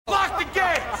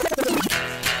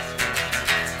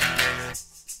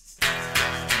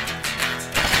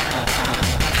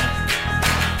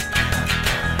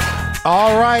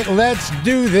All right, let's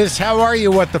do this. How are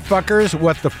you, what the fuckers?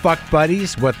 What the fuck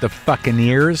buddies? What the fucking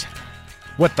ears?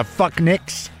 What the fuck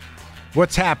nicks?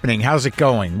 What's happening? How's it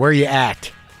going? Where you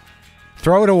at?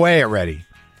 Throw it away already.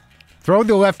 Throw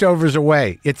the leftovers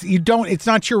away. It's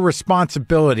not your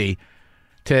responsibility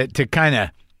to kind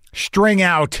of string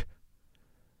out,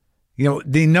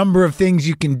 the number of things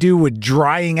you can do with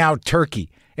drying out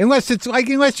turkey. Unless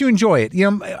you enjoy it.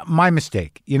 My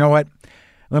mistake. You know what?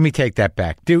 Let me take that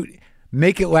back. Dude,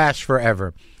 make it last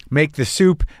forever. Make the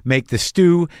soup, make the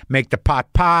stew, make the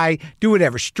pot pie, do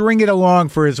whatever. String it along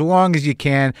for as long as you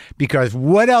can, because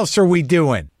what else are we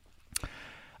doing?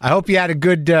 I hope you had a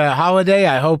good holiday.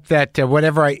 I hope that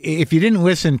if you didn't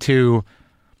listen to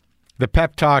the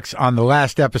pep talks on the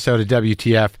last episode of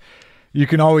WTF, you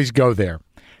can always go there.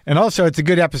 And also, it's a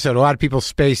good episode. A lot of people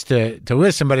spaced to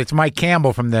listen, but it's Mike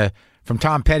Campbell from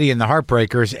Tom Petty and the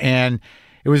Heartbreakers, and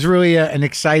it was really an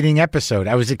exciting episode.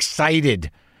 I was excited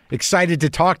to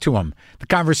talk to him. The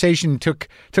conversation took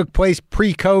place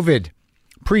pre-COVID,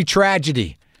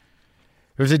 pre-tragedy.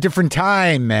 It was a different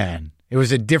time, man. It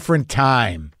was a different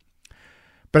time.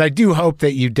 But I do hope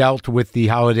that you dealt with the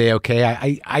holiday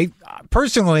okay. I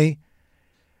personally,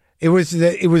 it was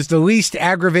the least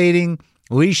aggravating,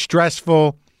 least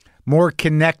stressful, more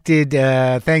connected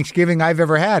Thanksgiving I've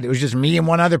ever had. It was just me and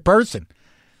one other person.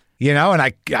 And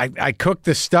I cooked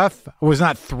the stuff. I was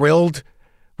not thrilled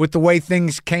with the way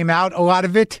things came out, a lot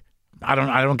of it. I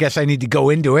don't guess I need to go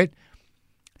into it,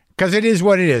 because it is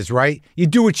what it is, right? You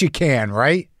do what you can,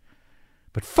 right?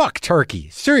 But fuck turkey.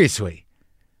 Seriously.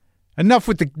 Enough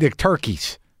with the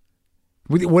turkeys.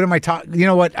 What am I talking? You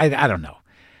know what? I don't know.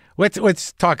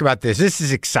 Let's talk about this. This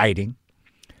is exciting.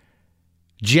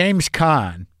 James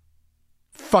Caan,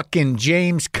 fucking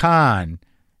James Caan,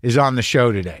 is on the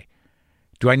show today.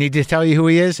 Do I need to tell you who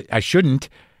he is? I shouldn't.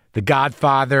 The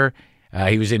Godfather.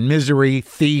 He was in Misery,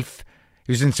 Thief.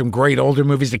 He was in some great older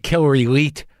movies. The Killer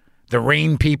Elite, The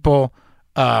Rain People,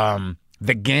 The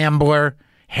Gambler,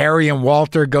 Harry and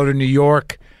Walter Go to New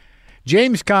York.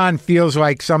 James Caan feels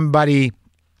like somebody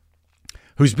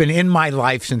who's been in my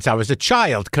life since I was a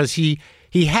child, because he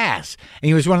has. And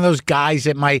he was one of those guys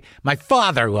that my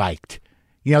father liked.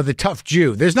 The tough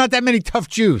Jew. There's not that many tough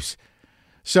Jews.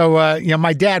 So,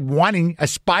 my dad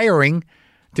aspiring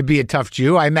to be a tough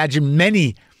Jew. I imagine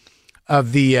many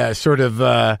of the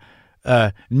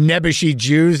nebbishy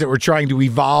Jews that were trying to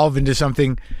evolve into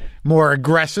something more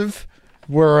aggressive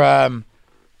were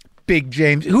big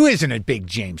James. Who isn't a big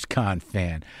James Caan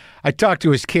fan? I talked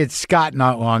to his kid, Scott,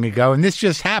 not long ago, and this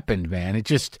just happened, man. It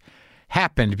just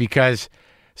happened because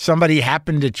somebody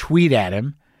happened to tweet at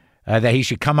him that he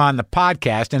should come on the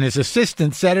podcast, and his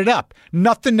assistant set it up.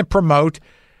 Nothing to promote,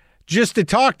 just to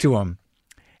talk to him.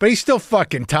 But he's still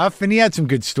fucking tough, and he had some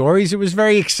good stories. It was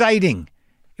very exciting.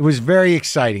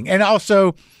 And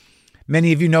also,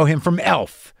 many of you know him from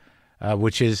Elf,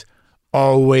 which is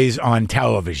always on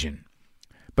television.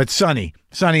 But Sonny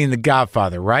and the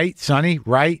Godfather, right? Sonny,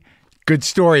 right? Good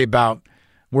story about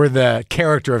where the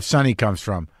character of Sonny comes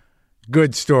from.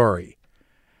 Good story.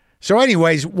 So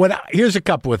anyways, here's a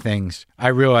couple of things I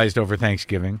realized over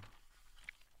Thanksgiving.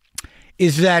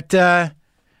 Is that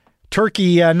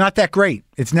turkey not that great?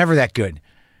 It's never that good.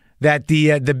 That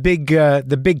the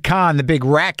big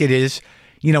racket is,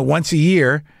 once a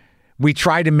year we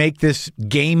try to make this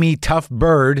gamey, tough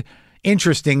bird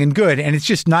interesting and good, and it's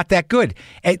just not that good.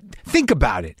 Think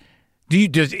about it.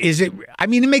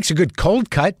 It makes a good cold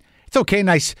cut. It's okay,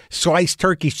 nice sliced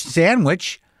turkey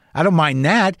sandwich. I don't mind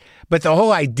that. But the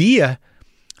whole idea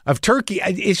of turkey,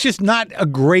 it's just not a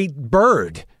great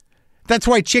bird. That's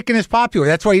why chicken is popular.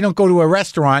 That's why you don't go to a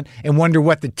restaurant and wonder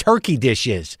what the turkey dish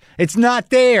is. It's not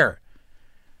there.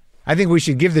 I think we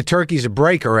should give the turkeys a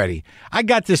break already. I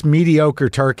got this mediocre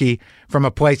turkey from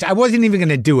a place. I wasn't even going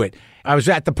to do it. I was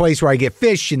at the place where I get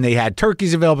fish, and they had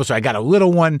turkeys available, so I got a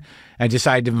little one. I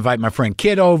decided to invite my friend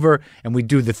Kid over, and we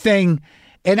do the thing.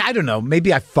 And I don't know,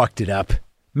 maybe I fucked it up.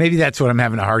 Maybe that's what I'm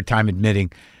having a hard time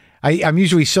admitting. I'm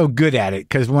usually so good at it,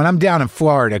 because when I'm down in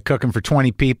Florida cooking for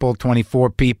 20 people, 24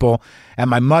 people at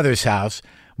my mother's house,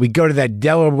 we go to that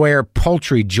Delaware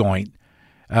poultry joint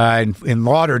in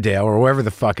Lauderdale or wherever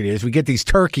the fuck it is. We get these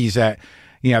turkeys that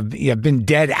have been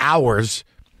dead hours,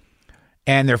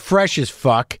 and they're fresh as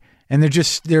fuck, and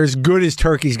they're as good as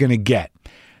turkey's going to get.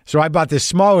 So I bought this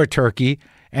smaller turkey,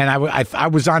 and I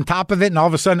was on top of it, and all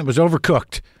of a sudden it was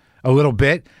overcooked a little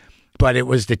bit, but it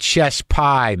was the chess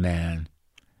pie, man.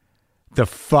 The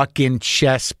fucking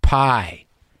chess pie.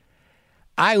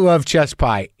 I love chess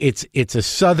pie. It's a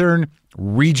southern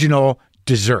regional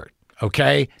dessert,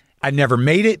 okay? I never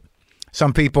made it.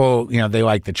 Some people, they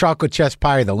like the chocolate chess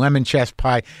pie, the lemon chess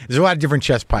pie. There's a lot of different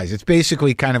chess pies. It's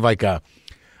basically kind of like a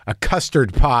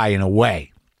custard pie in a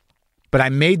way. But I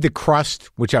made the crust,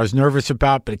 which I was nervous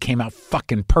about, but it came out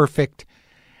fucking perfect.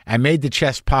 I made the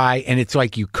chess pie, and it's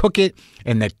like you cook it,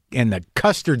 and the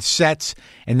custard sets,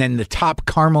 and then the top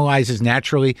caramelizes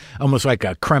naturally, almost like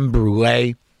a creme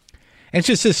brulee. And it's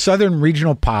just this southern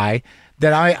regional pie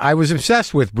that I was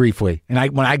obsessed with briefly.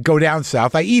 And when I go down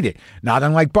south, I eat it. Not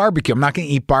unlike barbecue. I'm not going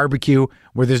to eat barbecue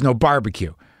where there's no barbecue.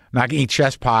 I'm not going to eat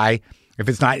chess pie if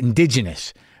it's not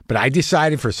indigenous. But I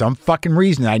decided for some fucking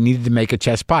reason I needed to make a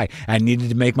chess pie. I needed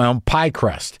to make my own pie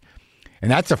crust. And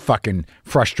that's a fucking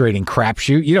frustrating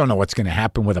crapshoot. You don't know what's going to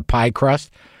happen with a pie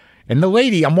crust. And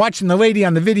I'm watching the lady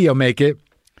on the video make it,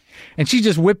 and she's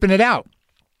just whipping it out,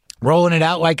 rolling it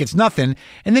out like it's nothing.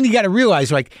 And then you got to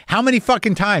realize, like, how many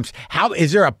fucking times, how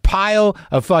is there a pile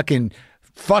of fucking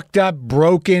fucked up,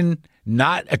 broken,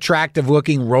 not attractive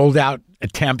looking, rolled out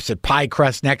attempts at pie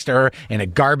crust next to her in a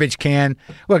garbage can?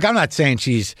 Look, I'm not saying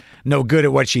she's no good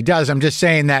at what she does. I'm just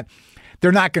saying that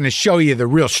they're not going to show you the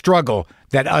real struggle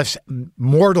that us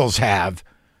mortals have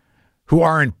who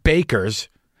aren't bakers.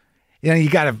 You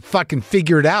got to fucking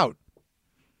figure it out.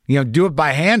 Do it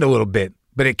by hand a little bit,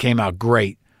 but it came out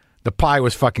great. The pie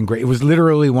was fucking great. It was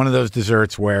literally one of those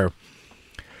desserts where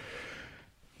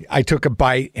I took a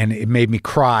bite and it made me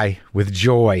cry with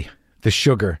joy, the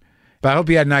sugar. But I hope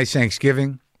you had a nice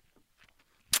Thanksgiving.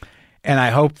 And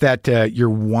I hope that your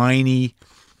whiny,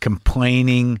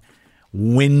 complaining,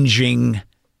 whinging,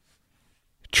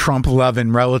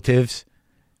 Trump-loving relatives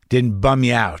didn't bum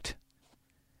you out.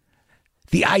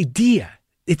 The idea,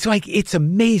 it's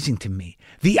amazing to me.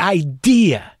 The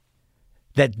idea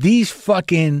that these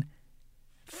fucking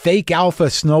fake alpha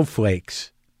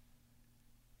snowflakes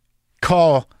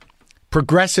call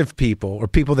progressive people or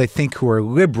people they think who are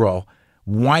liberal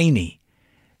whiny.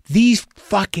 These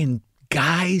fucking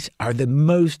guys are the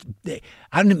most,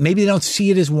 maybe they don't see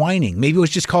it as whining. Maybe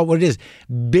let's just call it what it is,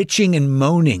 bitching and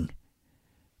moaning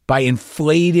by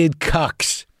inflated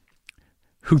cucks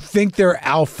who think they're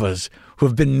alphas, who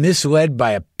have been misled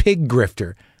by a pig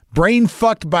grifter, brain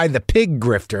fucked by the pig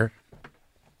grifter,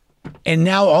 and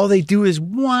now all they do is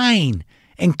whine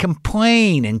and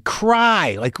complain and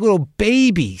cry like little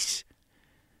babies.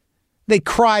 They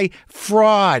cry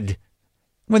fraud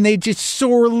when they just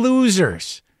sore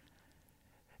losers.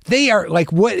 They are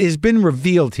like what has been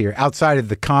revealed here outside of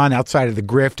the con, outside of the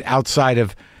grift, outside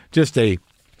of just an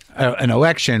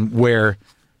election where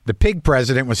the pig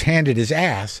president was handed his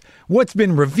ass. What's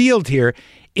been revealed here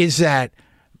is that,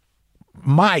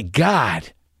 my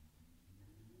God,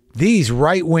 these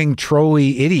right-wing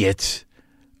trolley idiots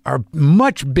are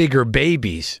much bigger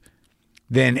babies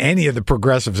than any of the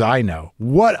progressives I know.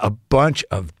 What a bunch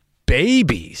of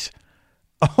babies.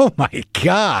 Oh, my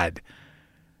God.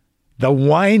 The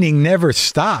whining never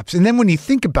stops. And then when you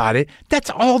think about it, that's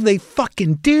all they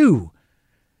fucking do.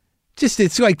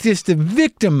 It's like just a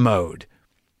victim mode.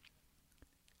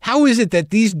 How is it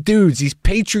that these dudes, these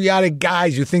patriotic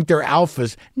guys who think they're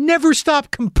alphas, never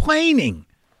stop complaining?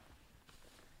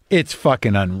 It's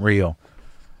fucking unreal.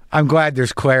 I'm glad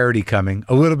there's clarity coming,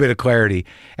 a little bit of clarity.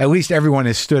 At least everyone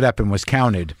has stood up and was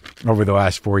counted over the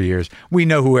last 4 years. We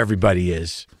know who everybody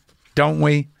is, don't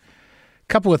we? A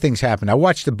couple of things happened. I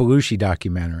watched the Belushi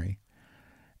documentary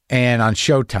and on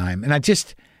Showtime, and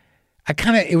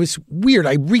it was weird.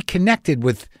 I reconnected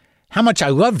with how much I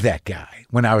loved that guy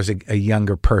when I was a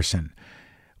younger person.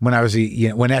 When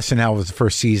when SNL was the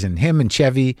first season, him and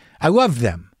Chevy, I loved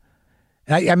them.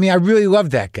 I really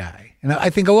loved that guy. And I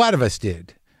think a lot of us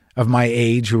did, of my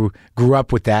age, who grew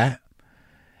up with that.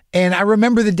 And I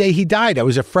remember the day he died. I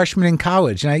was a freshman in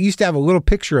college, and I used to have a little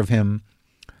picture of him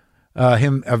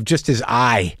of just his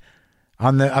eye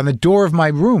on the door of my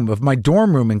room, of my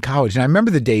dorm room in college. And I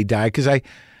remember the day he died because I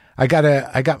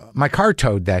got my car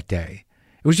towed that day.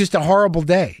 It was just a horrible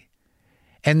day.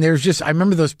 And I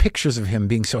remember those pictures of him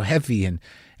being so heavy and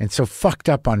so fucked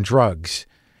up on drugs.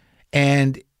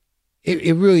 And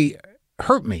it really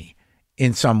hurt me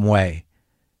in some way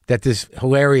that this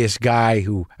hilarious guy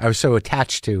who I was so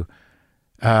attached to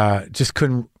just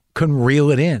couldn't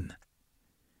reel it in.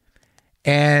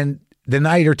 And the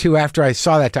night or two after I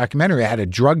saw that documentary, I had a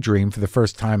drug dream for the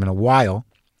first time in a while.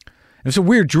 It was a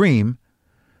weird dream.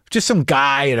 Just some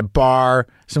guy at a bar,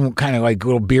 some kind of like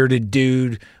little bearded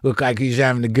dude, looked like he's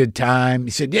having a good time.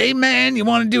 He said, "Hey man, you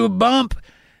want to do a bump?"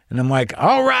 And I'm like,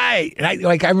 "All right." And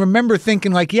I remember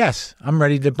thinking like, yes, I'm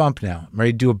ready to bump now. I'm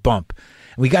ready to do a bump.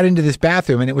 And we got into this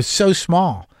bathroom and it was so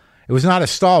small. It was not a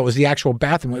stall. It was the actual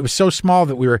bathroom. It was so small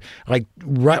that we were like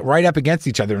right up against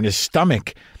each other, and his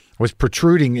stomach was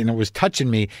protruding and it was touching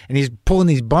me, and he's pulling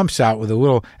these bumps out of a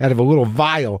little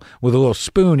vial with a little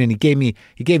spoon, and he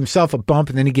gave himself a bump,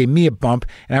 and then he gave me a bump.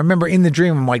 And I remember in the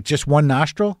dream, I'm like, just one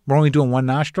nostril? We're only doing one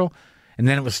nostril? And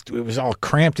then it was all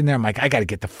cramped in there. I'm like, I got to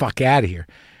get the fuck out of here.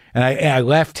 And I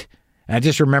left, and I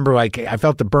just remember, like, I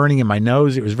felt the burning in my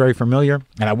nose. It was very familiar.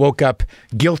 And I woke up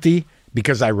guilty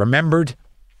because I remembered.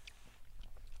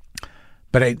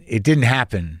 But it didn't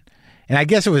happen. And I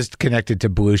guess it was connected to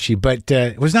Belushi, but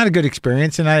it was not a good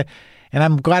experience. And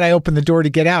I'm glad I opened the door to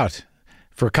get out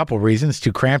for a couple of reasons.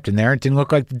 Too cramped in there. It didn't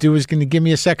look like the dude was going to give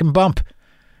me a second bump.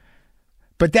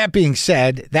 But that being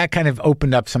said, that kind of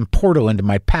opened up some portal into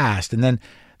my past. And then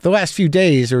the last few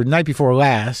days, or night before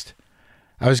last,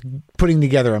 I was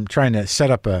I'm trying to set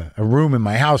up a room in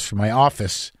my house for my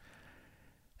office.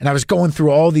 And I was going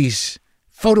through all these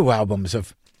photo albums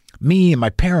of me and my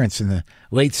parents in the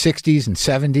late 60s and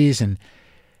 70s. And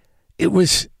it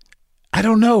was, I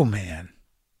don't know, man.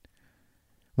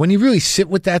 When you really sit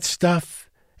with that stuff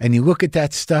and you look at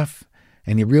that stuff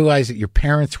and you realize that your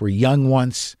parents were young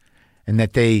once and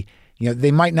that they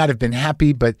might not have been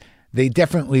happy, but they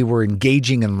definitely were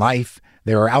engaging in life.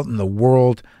 They were out in the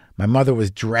world. My mother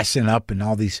was dressing up in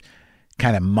all these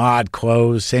kind of mod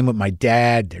clothes. Same with my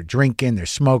dad. They're drinking, they're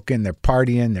smoking, they're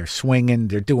partying, they're swinging,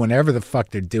 they're doing whatever the fuck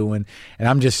they're doing. And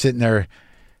I'm just sitting there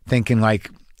thinking,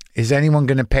 like, is anyone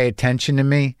going to pay attention to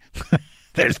me?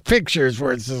 There's pictures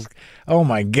where it's just, oh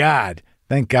my God,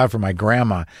 thank God for my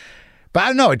grandma. But I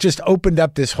don't know, it just opened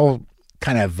up this whole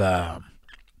kind of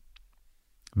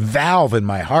valve in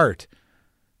my heart,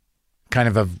 kind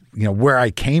of where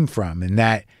I came from, and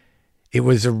that it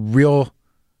was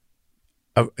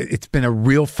it's been a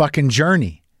real fucking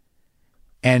journey.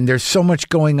 And there's so much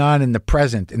going on in the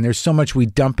present, and there's so much we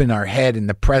dump in our head in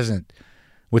the present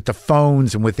with the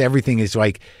phones and with everything. Is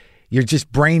like your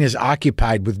just brain is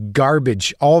occupied with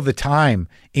garbage all the time,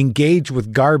 engaged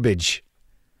with garbage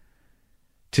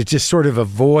to just sort of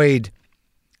avoid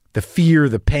the fear,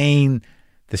 the pain,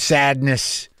 the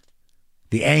sadness,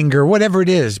 the anger, whatever it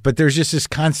is. But there's just this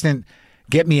constant,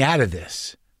 get me out of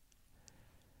this.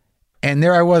 And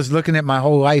there I was looking at my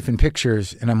whole life in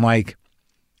pictures, and I'm like,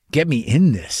 get me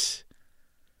in this.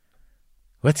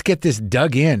 Let's get this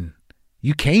dug in.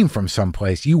 You came from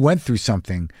someplace. You went through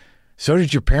something. So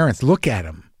did your parents. Look at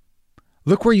them.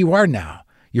 Look where you are now.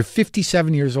 You're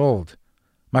 57 years old.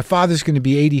 My father's going to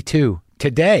be 82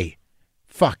 today.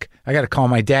 Fuck, I got to call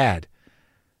my dad.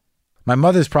 My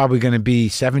mother's probably going to be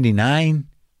 79.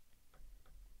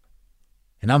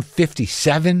 And I'm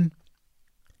 57.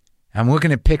 I'm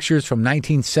looking at pictures from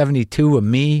 1972 of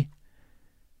me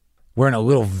wearing a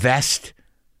little vest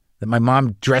that my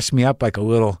mom dressed me up like a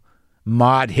little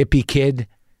mod hippie kid.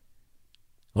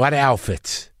 A lot of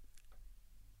outfits.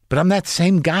 But I'm that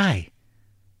same guy.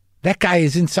 That guy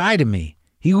is inside of me.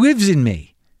 He lives in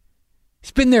me.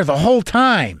 He's been there the whole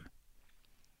time.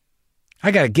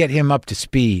 I got to get him up to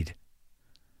speed.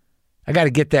 I got to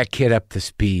get that kid up to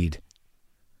speed.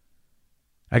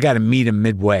 I got to meet him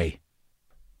midway.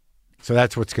 So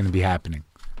that's what's going to be happening.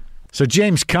 So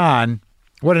James Caan,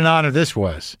 what an honor this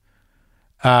was.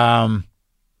 He's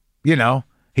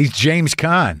James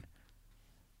Caan.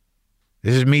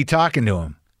 This is me talking to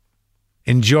him.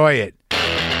 Enjoy it.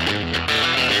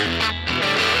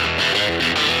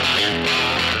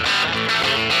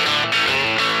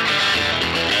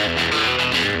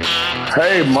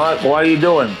 Hey, Mark, what are you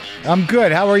doing? I'm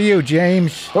good. How are you,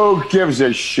 James? Who gives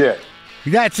a shit?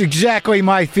 That's exactly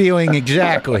my feeling,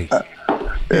 exactly.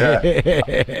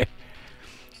 Yeah.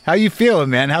 How you feeling,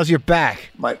 man? How's your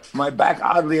back? My back,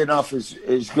 oddly enough,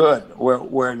 is good.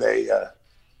 Where they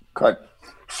cut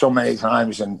so many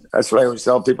times, and that's what I always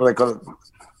tell people. They cut it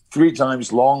 3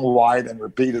 times, long, wide, and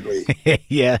repeatedly.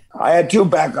 Yeah. I had 2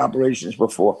 back operations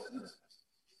before.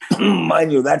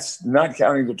 Mind you, that's not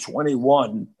counting the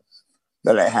 21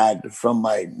 that I had from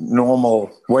my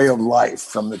normal way of life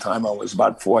from the time I was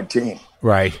about 14.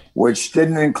 Right. Which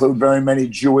didn't include very many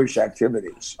Jewish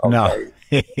activities. Okay? No.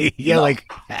 Yeah, no.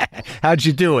 Like, how'd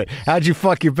you do it? How'd you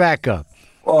fuck your back up?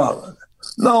 Well,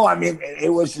 no, I mean, it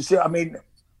was just, I mean,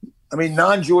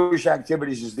 non-Jewish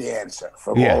activities is the answer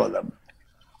for all of them.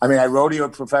 I mean, I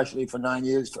rodeoed professionally for 9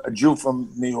 years, a Jew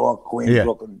from New York, Queens,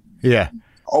 Brooklyn. Yeah.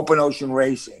 Open ocean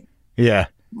racing. Yeah.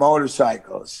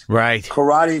 Motorcycles. Right.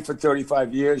 Karate for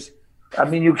 35 years. I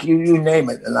mean, you name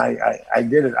it, and I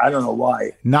did it. I don't know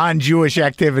why. Non-Jewish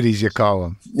activities, you call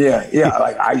them. Yeah,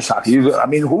 like ice hockey. I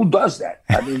mean, who does that?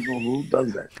 Who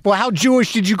does that? Well, how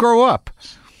Jewish did you grow up?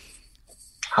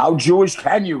 How Jewish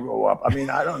can you grow up? I mean,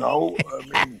 I don't know.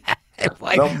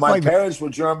 My parents were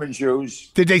German Jews.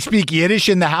 Did they speak Yiddish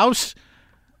in the house?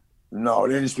 No,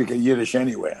 they didn't speak a Yiddish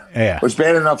anywhere. Yeah. It was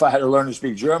bad enough I had to learn to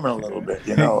speak German a little bit,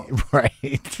 you know.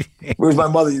 Right. Whereas my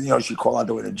mother, you know, she'd call out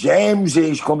the window,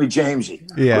 Jamesy. She called me Jamesy.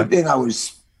 Yeah. Good thing I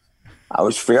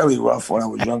was fairly rough when I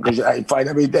was young because I fight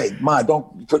every day. Ma,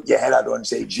 don't put your head out there and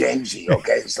say Jamesy,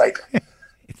 okay? It's like,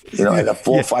 you know, I had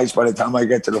 4 fights by the time I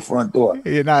get to the front door.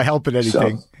 You're not helping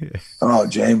anything. So, oh,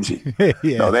 Jamesy.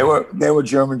 Yeah. No, they were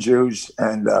German Jews,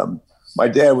 and my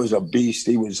dad was a beast.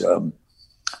 He was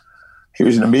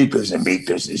in the meat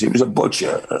business. He was a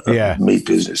butcher. Meat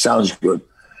business. Sounds good.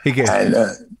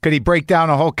 Could he break down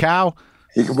a whole cow?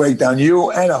 He could break down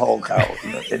you and a whole cow.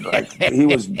 He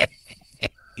was.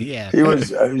 Yeah. He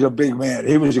was a big man.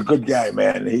 He was a good guy,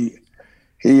 man.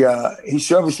 He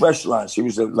serviced restaurants. He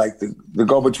was like the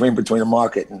go-between between the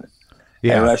market and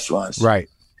restaurants. Right.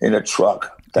 In a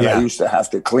truck that I used to have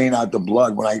to clean out the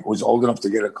blood when I was old enough to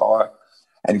get a car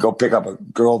and go pick up a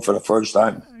girl for the first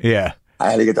time. Yeah. I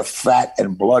had to get the fat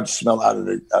and blood smell out of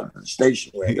the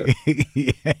station wagon.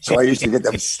 So I used to get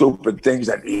them stupid things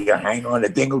that you hang on, the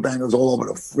dingle dangles all over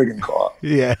the friggin' car.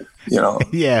 Yeah. You know?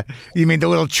 Yeah. You mean the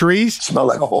little trees? Smell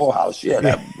like a whorehouse.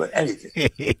 Yeah, but anything.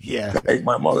 Yeah. Take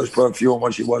my mother's perfume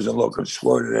when she wasn't looking,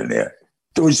 squirted in there.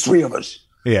 There was 3 of us.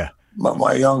 Yeah.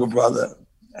 My younger brother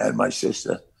and my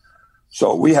sister.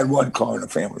 So we had 1 car in the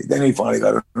family. Then he finally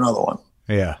got another one.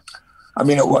 Yeah. I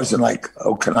mean, it wasn't like,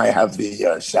 oh, can I have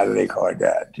the Saturday car,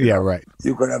 Dad? Yeah, right.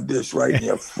 You could have this right in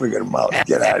your friggin' mouth.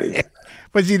 Get out of here.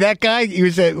 Was he that guy?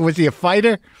 Was he a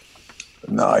fighter?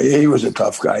 No, he was a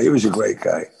tough guy. He was a great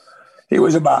guy. He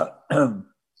was about 5'9",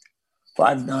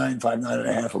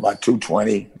 5'9.5", about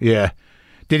 220. Yeah.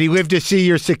 Did he live to see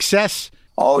your success?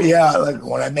 Oh, yeah. Like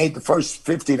when I made the first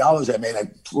 $50 I made,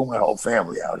 I flew my whole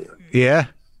family out here. Yeah?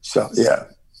 So, yeah.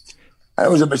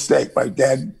 That was a mistake. My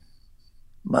dad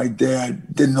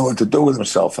didn't know what to do with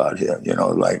himself out here, you know,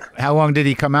 like. How long did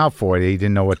he come out for? He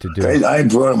didn't know what to do. I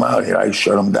brought him out here. I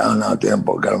shut him down out there and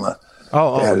got him out.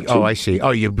 Oh, I see.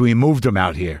 Oh, we moved him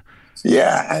out here.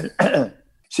 Yeah. And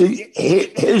see,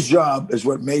 his job is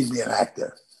what made me an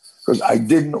actor because I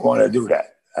didn't want to do that.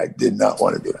 I did not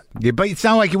want to do that. Yeah, but it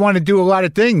sounds like you want to do a lot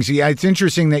of things. Yeah, it's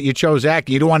interesting that you chose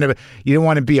acting. You don't want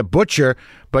to be a butcher,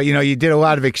 but you did a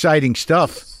lot of exciting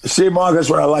stuff. See, Mark, that's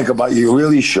what I like about you. You're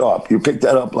really sharp. You picked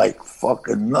that up like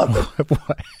fucking nothing.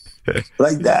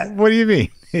 Like that. What do you mean?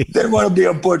 Didn't want to be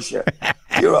a butcher.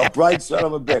 You're a bright son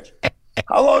of a bitch.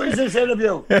 How long is this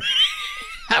interview?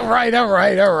 All right.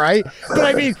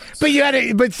 But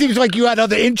it seems like you had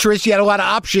other interests. You had a lot of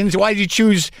options. Why did you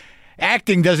choose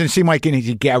acting? Doesn't seem like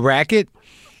any racket.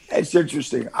 It's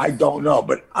interesting. I don't know,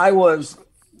 but I was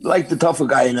like the tougher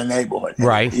guy in the neighborhood.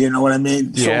 Right. You know what I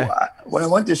mean? Yeah. So when I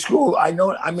went to school, I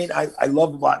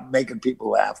love about making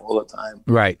people laugh all the time.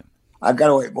 Right. I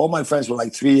got away. All my friends were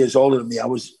like 3 years older than me. I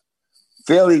was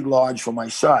fairly large for my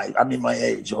size. I mean, my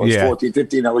age. I was 14,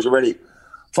 15. I was already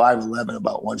 5'11",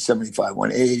 about 175,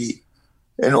 180.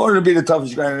 In order to be the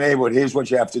toughest guy in the neighborhood, here's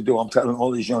what you have to do. I'm telling all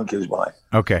these young kids why.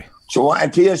 Okay. So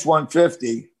at PS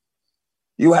 150,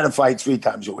 you had to fight 3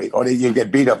 times a week, or you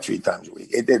get beat up 3 times a week.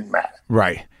 It didn't matter.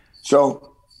 Right.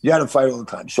 So you had to fight all the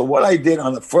time. So what I did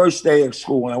on the first day of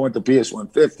school when I went to PS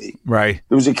 150, right,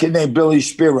 there was a kid named Billy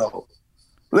Spiro,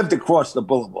 lived across the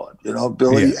boulevard. You know,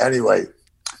 Billy. Yeah. Anyway,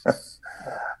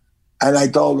 and I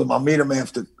told him I'll meet him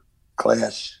after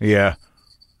class. Yeah.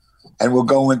 And we'll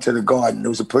go into the garden. There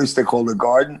was a place they called the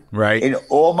Garden. Right. In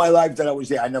all my life that I was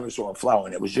there, I never saw a flower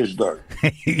in it. It was just dirt.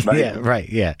 Right? Yeah, right,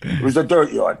 yeah. It was a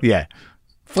dirt yard. Yeah.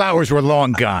 Flowers were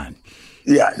long gone.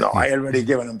 Yeah, no, I had already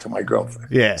given them to my girlfriend.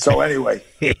 Yeah. So anyway,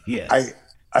 yeah.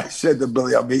 I said to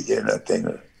Billy, I'll meet you in that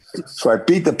thing. So I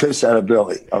beat the piss out of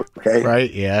Billy, okay?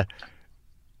 Right, yeah.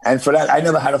 And for that, I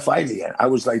never had a fight again. I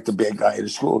was like the big guy in the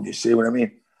school. You see what I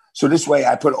mean? So this way,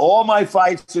 I put all my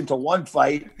fights into one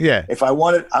fight. Yeah. If I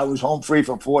wanted, I was home free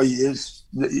for 4 years.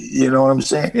 You know what I'm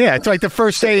saying? Yeah, it's like the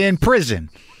first day in prison.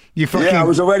 I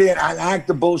was already an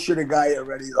active bullshitter guy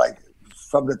already, like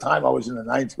from the time I was in the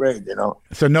 9th grade, you know.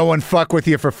 So no one fucked with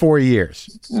you for 4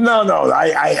 years? No.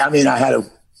 I mean, I had to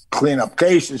clean up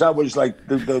cases. I was like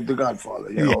the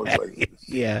Godfather, you know.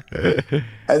 Yeah. And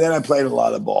then I played a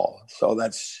lot of ball. So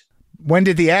that's... When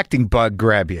did the acting bug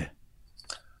grab you?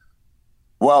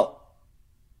 Well,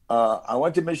 I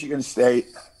went to Michigan State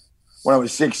when I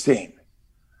was 16.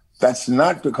 That's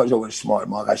not because I was smart,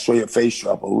 Mark. I saw your face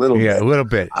drop a little bit. Yeah, a little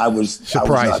bit. I was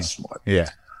not smart. Yeah.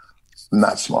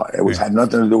 Not smart. It had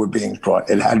nothing to do with being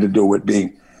smart. It had to do with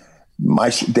being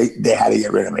they had to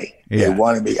get rid of me. Yeah. They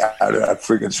wanted me out of that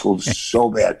freaking school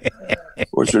so bad,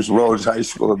 which was Rhodes High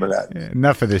School in Manhattan.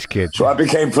 Enough of this kid. So I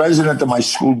became president of my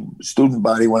school student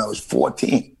body when I was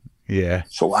 14. Yeah.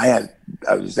 So I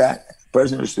was that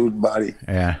president of the student body.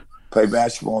 Yeah. played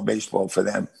basketball and baseball for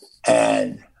them.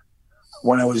 And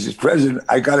when I was his president,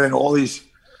 I got in all these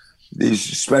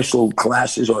special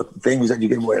classes or things that you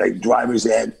get away, like driver's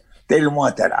ed. They didn't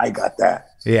want that. I got that.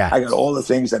 Yeah. I got all the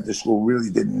things that the school really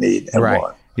didn't need and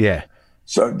want. Yeah.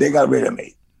 So they got rid of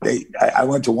me. I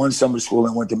went to one summer school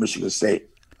and went to Michigan State.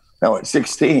 Now at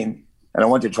 16, and I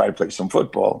went to try to play some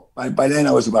football. By then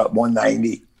I was about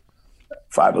 190,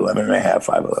 5'11 and a half,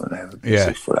 5'11 and a half,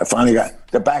 6 foot. I finally got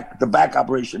the back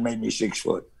operation made me 6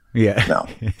 foot. Yeah. No.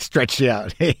 Stretched you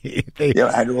out. I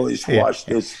had all these squash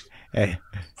discs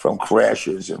from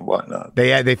crashes and whatnot.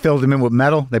 They filled them in with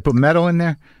metal? They put metal in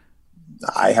there?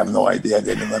 I have no idea.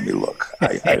 They didn't let me look.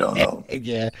 I don't know.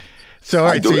 Yeah. So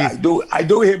I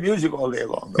do hear music all day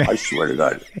long, though. I swear to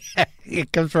God.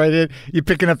 It comes right in. You're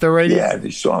picking up the radio? Yeah,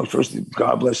 these songs, first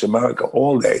God Bless America,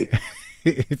 all day.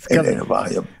 in a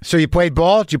volume. So you played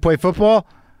ball? Did you play football?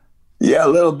 Yeah, a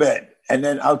little bit. And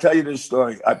then I'll tell you this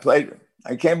story.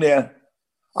 I came there.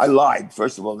 I lied,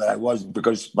 first of all, that I wasn't,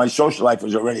 because my social life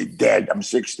was already dead. I'm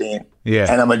 16.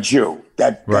 Yeah. And I'm a Jew.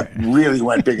 That really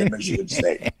went big in Michigan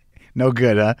State. No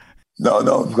good, huh?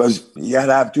 No, because you had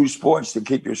to have 2 sports to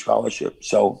keep your scholarship.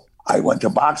 So I went to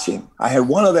boxing. I had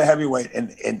one other heavyweight in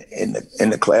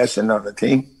the class and on the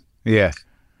team. Yeah.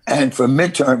 And for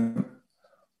midterm,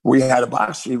 we had to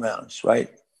box 3 rounds, right?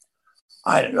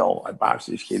 I don't know. I boxed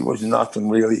this kid. It was nothing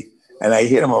really. And I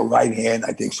hit him a right hand,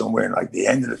 I think somewhere in like the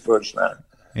end of the first round.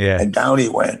 Yeah. And down he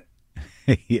went.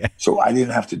 Yeah. So I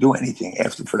didn't have to do anything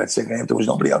for that second half. There was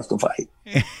nobody else to fight.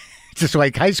 Just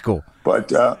like high school.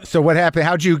 But so what happened?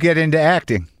 How'd you get into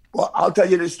acting? Well, I'll tell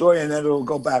you the story and then it'll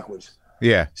go backwards.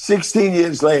 Yeah. 16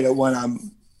 years later, when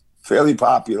I'm fairly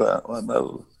popular,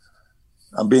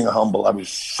 I'm being humble. I was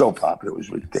so popular. It was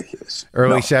ridiculous.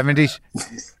 Early 70s?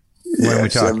 Yeah, when are we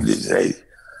talking? 70s, 80s.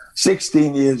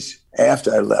 16 years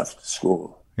after I left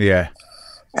school. Yeah.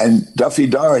 And Duffy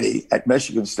Daugherty at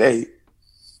Michigan State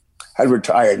had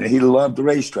retired, and he loved the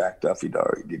racetrack, Duffy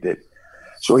Daugherty, he did.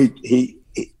 So he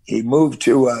moved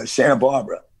to Santa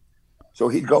Barbara. So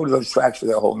he'd go to those tracks for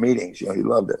their whole meetings. He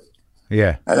loved it.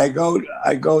 Yeah. And I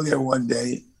go there one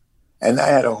day, and I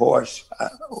had a horse.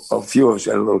 A few of us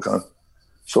had a little car.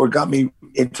 So it got me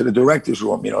into the director's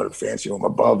room, the fancy room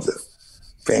above the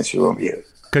fancy room here.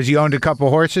 Because you owned a couple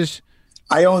horses?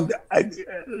 I owned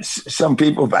some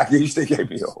people back east. They gave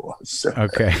me a horse.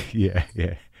 Okay, yeah.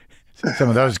 Some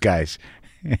of those guys.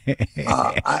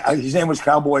 His name was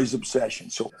Cowboy's Obsession.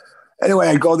 So anyway,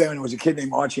 I go there, and there was a kid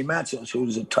named Archie Matzos who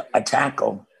was a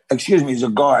tackle. Excuse me, he's a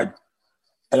guard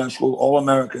at our school,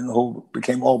 All-American, who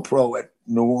became All-Pro at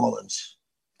New Orleans.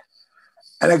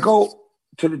 And I go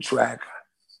to the track,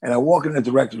 and I walk in the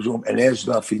director's room, and there's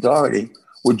Duffy Daugherty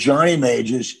with Johnny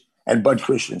Majors and Bud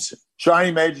Christensen.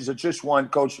 Johnny Majors had just won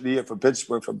Coach of the Year for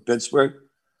Pittsburgh,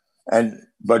 and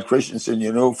Bud Christensen,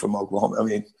 from Oklahoma.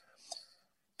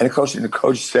 And the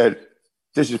coach said,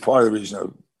 this is part of the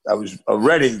reason I was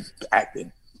already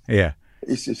acting. Yeah.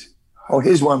 He says, oh,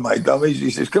 here's one of my dummies. He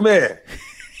says, come here.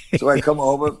 So I come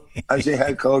over. I say,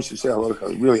 hi, Coach. I say, hello,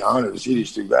 Coach. Really honored to see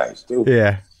these 2 guys, too.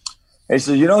 Yeah. And he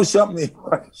said, you know something?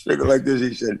 Speaking like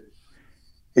this,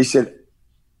 he said,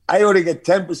 I ought to get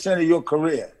 10% of your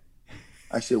career.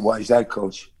 I said, why is that,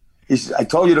 Coach? He said, I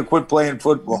told you to quit playing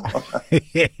football.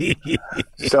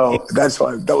 So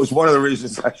that was one of the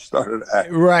reasons I started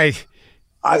acting. Right.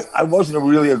 I wasn't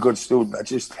really a good student. I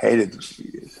just hated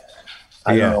it.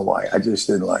 I don't know why. I just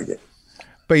didn't like it.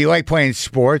 But you like playing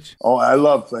sports? Oh, I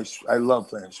love playing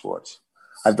sports.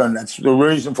 That's the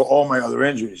reason for all my other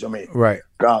injuries. Right.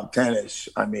 Golf, tennis.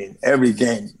 Every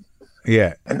game.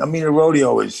 Yeah. And the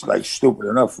rodeo is like stupid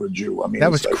enough for a Jew.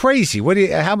 That was crazy.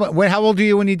 How old were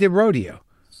you when you did rodeo?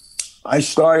 I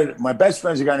started, my best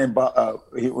friend's a guy named,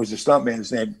 he was a stuntman,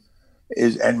 his name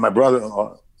is, and my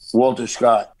brother-in-law, Walter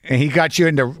Scott. And he got you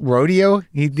into rodeo?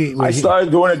 I started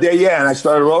doing it there, and I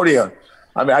started rodeo.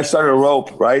 I started a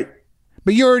rope, right?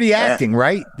 But you're already acting,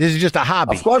 right? This is just a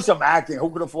hobby. Of course I'm acting.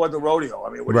 Who could afford the rodeo?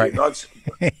 What are you nuts?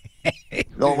 I'm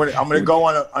going to go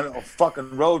on a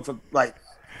fucking road for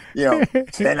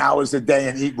 10 hours a day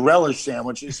and eat relish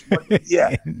sandwiches.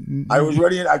 Yeah. I was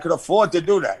ready. I could afford to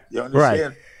do that. You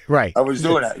understand? Right. I was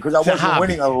doing that because I wasn't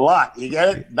winning a lot. You get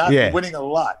it? Not winning a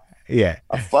lot. Yeah.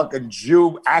 A fucking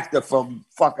Jew actor from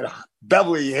fucking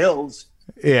Beverly Hills.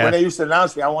 Yeah. When they used to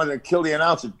announce me, I wanted to kill the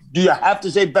announcer. Do you have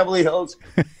to say Beverly Hills?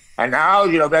 And now,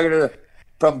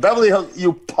 from Beverly Hills,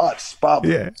 you putz, Bob.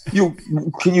 Yeah.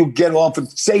 Can you get off and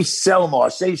say Selma or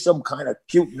say some kind of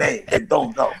cute name they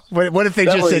don't know? What if they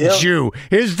just said Jew?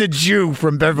 Here's the Jew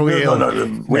from Beverly Hills. No.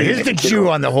 Here's the Jew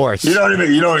on the horse. You know what I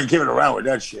mean? You don't even kid around with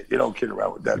that shit. You don't kid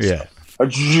around with that stuff. A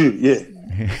Jew, yeah.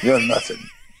 You're nothing.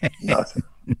 Nothing.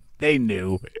 They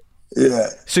knew. Yeah.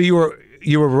 So you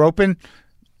were roping?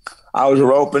 I was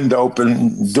roping,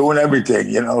 doping, doing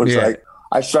everything. It's like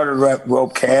I started to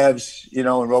rope calves,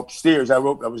 and rope steers. I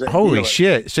was a Holy dealer.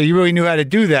 shit! So you really knew how to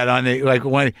do that on the like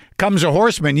when it comes a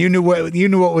horseman, you knew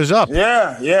what was up.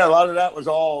 Yeah. A lot of that was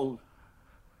all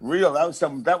real. That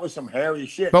was some hairy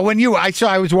shit. But when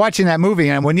I was watching that movie,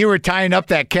 and when you were tying up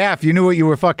that calf, you knew what you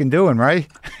were fucking doing, right?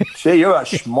 See, you're a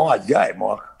smart guy,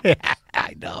 Mark. Yeah,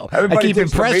 I know. Everybody I keep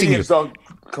thinks impressing you.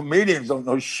 Comedians don't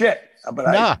know shit.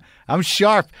 But I'm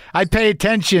sharp. I pay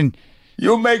attention.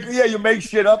 You make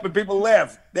shit up and people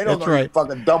laugh. They don't That's know right. you're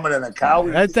fucking dumber than a cow.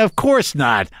 Of course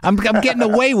not. I'm getting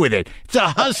away with it. It's a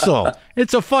hustle.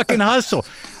 It's a fucking hustle.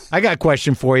 I got a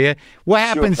question for you. What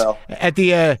happens at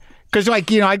the because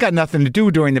I got nothing to do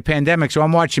during the pandemic, so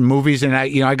I'm watching movies, and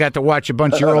I got to watch a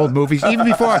bunch of your old movies. Even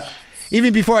before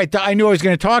I knew I was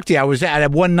going to talk to you, I was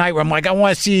at one night where I'm like, I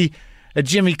want to see a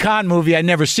Jimmy Caan movie I'd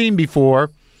never seen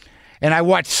before, and I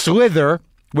watched Slither,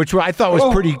 which I thought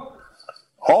was pretty.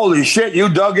 Holy shit, you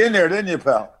dug in there, didn't you,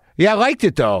 pal? Yeah, I liked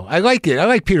it, though. I liked it. I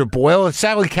like Peter Boyle.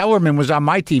 Sally Kellerman was on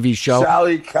my TV show.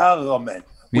 Sally Kellerman.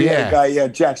 We had a guy,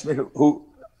 Jack Smith, who,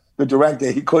 the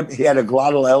director, he had a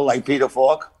glottal L like Peter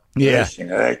Falk. Yeah.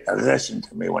 Listen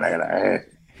to me when I got a head.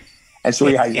 And so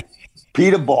he had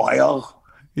Peter Boyle,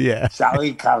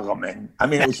 Sally Kellerman. I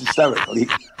mean, it was hysterical.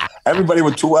 Everybody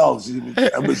with two L's.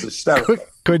 It was hysterical.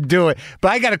 Could do it.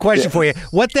 But I got a question for you.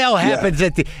 What the hell happens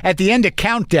at the end of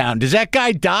Countdown? Does that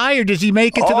guy die or does he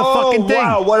make it to the fucking thing?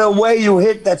 Wow, what a way you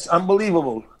hit. That's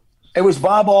unbelievable. It was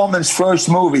Bob Allman's first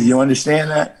movie. You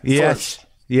understand that? Yes. First.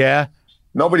 Yeah.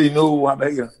 Nobody knew.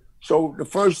 So the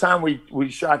first time we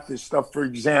shot this stuff, for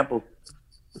example,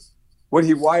 when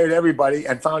he wired everybody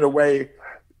and found a way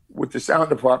with the sound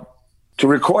department to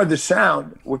record the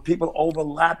sound with people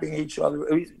overlapping each other.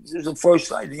 It was the first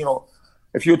time,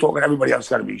 if you're talking, everybody else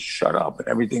got to be shut up and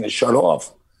everything is shut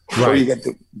off. Right. So you get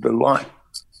the line.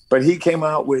 But he came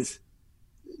out with,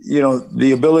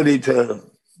 the ability to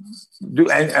do,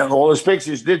 and all his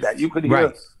pictures did that. You could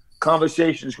hear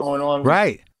conversations going on.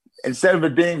 Right. Instead of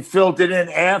it being filtered in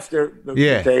after the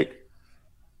take.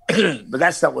 But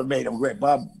that's not what made him great.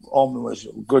 Bob Allman was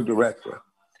a good director.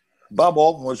 Bob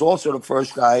Allman was also the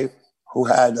first guy who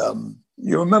had,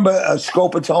 you remember a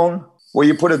Scopatone? Where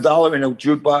you put $1 in a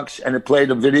jukebox and it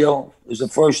played a video? It was the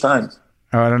first time.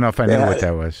 Oh, I don't know if I knew what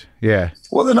that was. Yeah.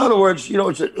 Well, in other words, it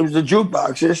was the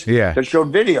jukeboxes that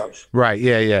showed videos. Right,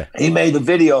 yeah. He made the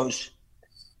videos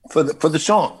for the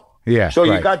song. Yeah. So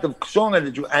you got the song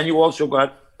and you also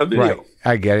got a video. Right,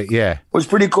 I get it, yeah. It was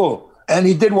pretty cool. And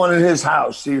he did one in his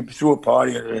house. He threw a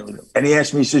party and everything. And he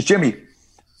asked me, he says, Jimmy,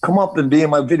 come up and be in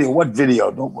my video. What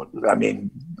video?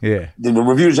 The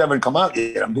reviews haven't come out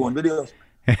yet. I'm doing videos.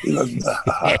 He goes,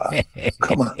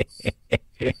 come on.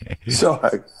 So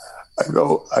I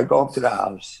go up to the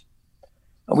house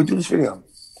and we do this video.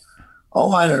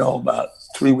 Oh, I don't know, about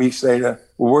 3 weeks later,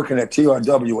 we're working at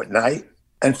TRW at night.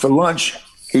 And for lunch,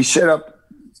 he set up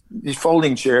these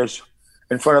folding chairs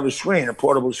in front of a screen, a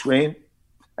portable screen.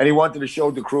 And he wanted to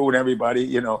show the crew and everybody,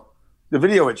 the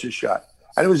video it just shot.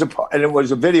 And it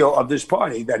was a video of this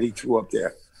party that he threw up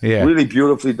there. Yeah. Really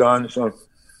beautifully done. So,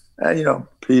 and,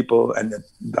 people and the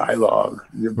dialogue.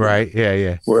 Right,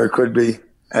 yeah. Where it could be.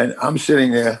 And I'm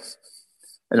sitting there,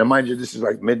 and mind you, this is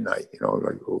like midnight,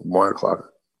 like 1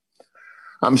 o'clock.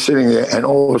 I'm sitting there, and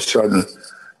all of a sudden,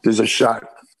 there's a shot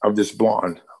of this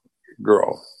blonde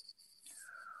girl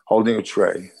holding a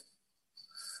tray.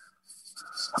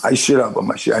 I sit up on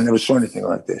my shit. I never saw anything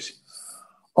like this.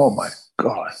 Oh, my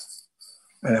God.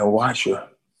 And I watch her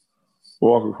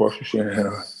walk across the scene,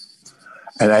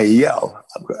 and I yell.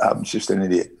 I'm just an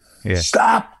idiot. Yeah.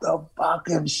 Stop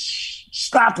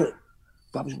it.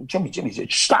 Jimmy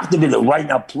said, stop the video right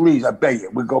now, please. I beg you.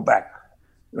 We go back.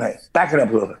 Right. Back it up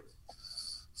a little bit.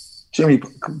 Jimmy,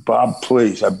 Bob,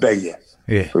 please. I beg you.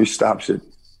 Yeah. So he stops it.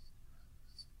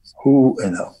 Who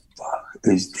in the fuck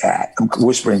is that? I'm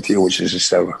whispering to you, which is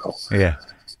hysterical. Yeah.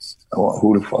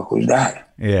 Who the fuck was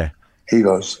that? Yeah. He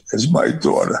goes, it's my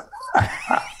daughter.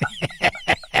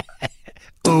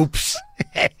 Oops.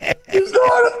 His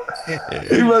daughter.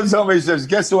 He runs home and he says,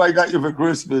 guess who I got you for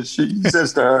Christmas? He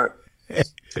says to her.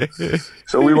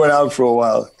 So we went out for a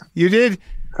while. You did?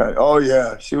 Oh,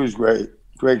 yeah. She was great.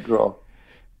 Great girl.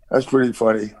 That's pretty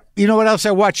funny. You know what else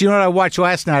I watched? You know what I watched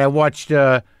last night? I watched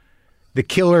The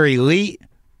Killer Elite.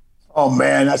 Oh,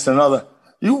 man, that's another.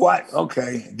 You what?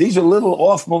 Okay. These are little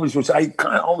off movies, which I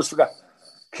kind of almost forgot.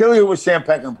 Killer was Sam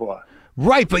Peckinpah.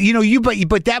 Right, but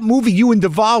but that movie, you and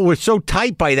Duvall were so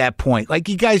tight by that point. Like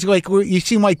you guys, you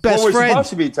seem like best friends. We're supposed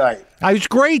to be tight. I was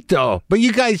great though, but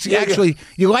you guys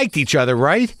you liked each other,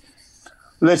 right?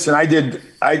 Listen,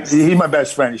 he's my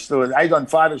best friend. He's still. I done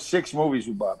 5 or 6 movies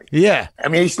with Bobby. Yeah. I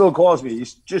mean, he still calls me.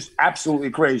 He's just absolutely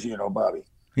crazy, Bobby.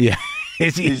 Yeah.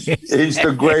 He's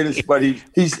the greatest, but he's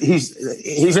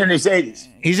in his 80s.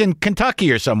 He's in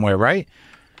Kentucky or somewhere, right?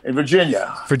 In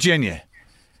Virginia. Virginia.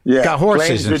 Yeah. Got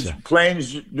horses and stuff.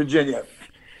 Plains, Virginia.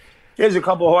 Here's a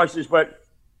couple of horses, but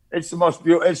it's the most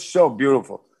beautiful. It's so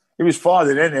beautiful. He was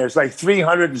fathered in there. It's like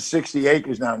 360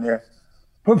 acres down there.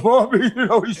 But Bobby,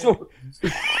 he's so.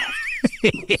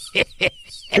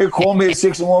 He called me at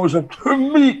 6 in the morning. Was like,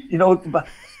 meat,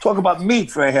 talk about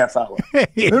meat for a half hour.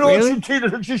 Really?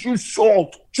 Just use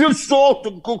salt. Just salt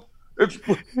and cook.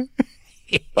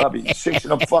 Bobby, 6 in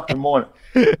the fucking morning.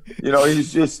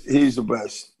 He's the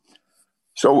best.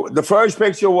 So the first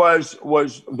picture was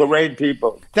The Rain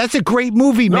People. That's a great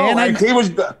movie, man. He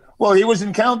was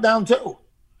in Countdown too.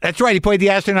 That's right. He played the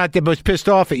astronaut that was pissed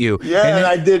off at you. Yeah, and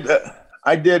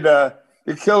I did The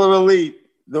Killer Elite,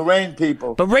 The Rain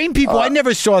People. But Rain People, I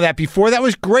never saw that before. That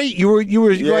was great. You were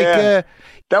like.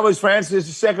 That was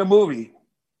Francis' second movie.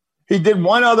 He did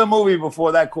one other movie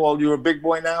before that called You're a Big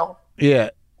Boy Now.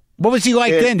 Yeah. What was he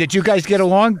like then? Did you guys get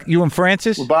along? You and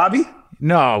Francis? With Bobby?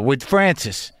 No, with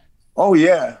Francis. Oh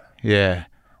yeah. Yeah.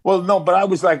 Well, no, but I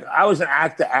was an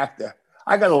actor.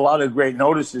 I got a lot of great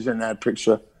notices in that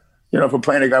picture. For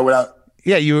playing a guy without.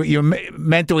 Yeah, you're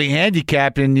mentally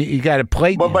handicapped and you got a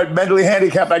plate. But mentally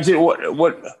handicapped, I did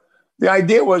what the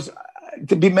idea was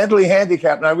to be mentally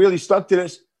handicapped, and I really stuck to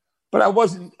this. But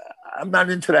I'm not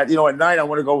into that. At night I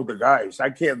want to go with the guys. I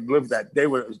can't live that. They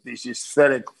were these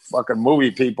aesthetic fucking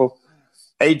movie people.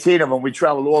 18 of them. We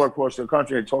traveled all across the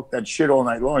country and talked that shit all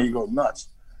night long. You go nuts.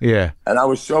 Yeah. And I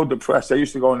was so depressed. I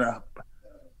used to go in a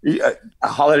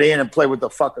Holiday Inn and play with the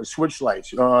fucking switch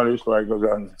lights. This light goes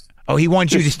on. Oh, he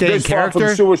wants you to stay in character?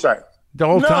 From suicide. The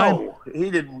whole time? No,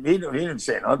 he didn't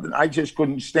say nothing. I just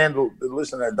couldn't stand to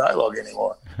listen to that dialogue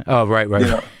anymore. Oh, right.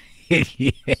 Yeah.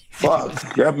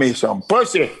 Fuck, get me some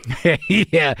pussy.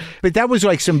 Yeah, but that was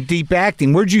like some deep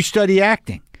acting. Where'd you study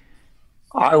acting?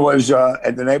 I was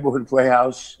at the Neighborhood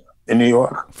Playhouse in New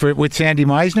York. With Sandy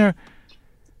Meisner?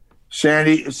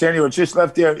 Sandy was just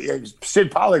left there. Sid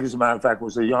Pollock, as a matter of fact,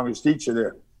 was the youngest teacher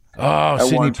there. Oh,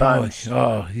 Sidney Pollock.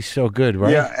 Oh, he's so good,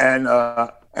 right?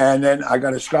 Yeah, and then I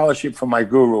got a scholarship from my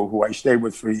guru, who I stayed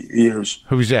with for years.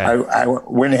 Who's that?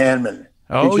 Win Handman.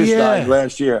 Oh, he just died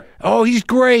last year. Oh, he's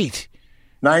great.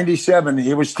 97.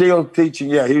 He was still teaching.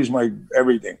 Yeah, he was my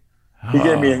everything. He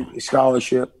gave me a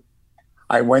scholarship.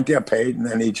 I went there, paid, and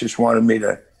then he just wanted me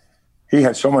to. He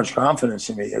had so much confidence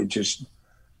in me. And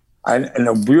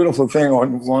the beautiful thing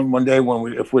one day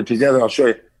if we're together, I'll show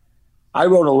you. I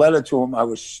wrote a letter to him. I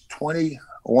was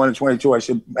 21 or 22. I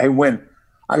said, "Hey, Win,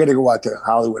 I got to go out to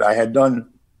Hollywood." I had done.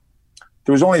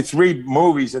 There was only 3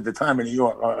 movies at the time in New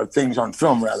York, things on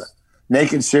film rather.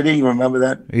 Naked City, you remember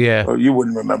that? Yeah. Or you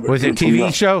wouldn't remember. Was it a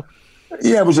TV show?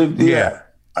 Yeah, it was yeah.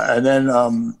 And then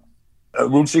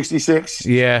Route 66.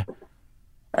 Yeah.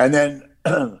 And then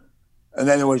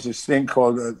there was this thing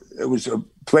called it was a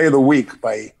Play of the Week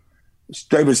by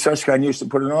David Suskind used to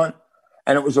put it on,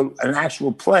 and it was an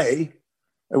actual play.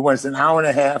 It was an hour and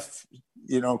a half,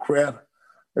 craft.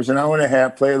 It was an hour and a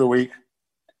half Play of the Week,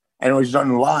 and it was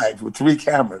done live with 3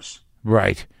 cameras.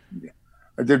 Right.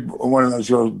 I did one of those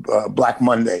Black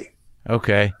Monday.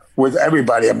 Okay. With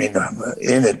everybody, in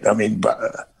it.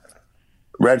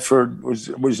 Redford was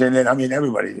in it.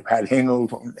 Everybody. Pat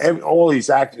Hingle, all these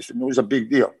actors. And it was a big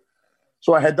deal.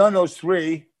 So I had done those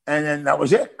 3, and then that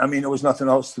was it. There was nothing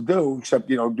else to do except,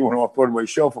 do an off-Broadway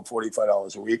show for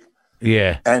 $45 a week.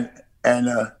 Yeah. And then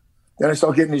I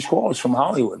started getting these calls from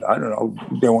Hollywood. I don't know.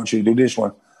 They want you to do this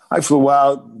one. I flew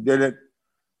out, did it.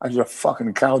 I was a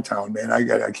fucking cow town, man. I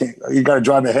can't. You got to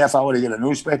drive a half hour to get a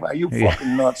newspaper. Are you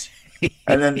fucking nuts?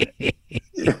 And then, it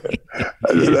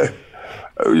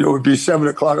would be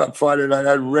 7:00 on Friday night.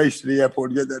 I'd race to the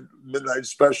airport, get that midnight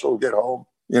special, get home.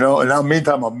 And now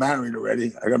meantime, I'm married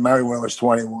already. I got married when I was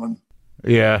 21.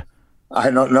 Yeah. I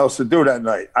had nothing else to do that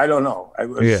night. I don't know.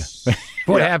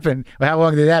 What happened? How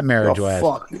long did that marriage last?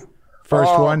 Fuck.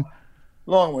 First one?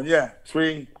 Long one, yeah.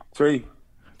 3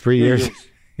 years.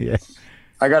 Yeah.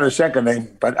 I got a second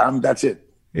name, but that's it.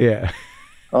 Yeah.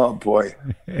 Oh, boy.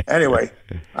 Anyway,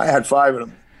 I had 5 of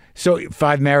them. So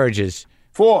 5 marriages.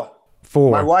 4.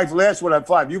 4. My wife last one had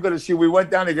 5. You got to see, we went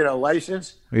down to get a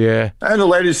license. Yeah. And the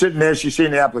lady's sitting there. She's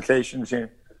seeing the applications. And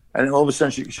all of a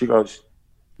sudden she goes,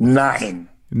 9.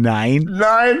 9?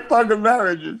 9 fucking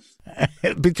marriages.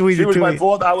 Between she the was 2. my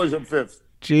 4th. I was her 5th.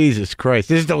 Jesus Christ.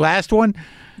 This is the last one?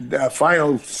 The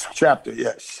final chapter,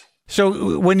 yes.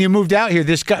 So when you moved out here,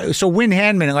 this guy, so Win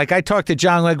Handman, like I talked to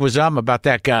John Leguizamo about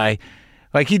that guy.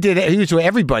 Like he was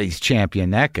everybody's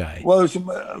champion, that guy.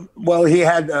 Well, he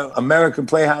had American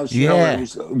Playhouse, you know, it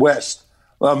was West.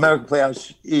 Well, American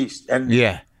Playhouse East. And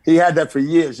he had that for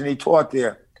years, and he taught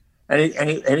there. And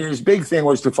his big thing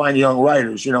was to find young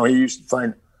writers. You know, he used to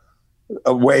find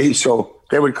a way, so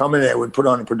they would come in there, would put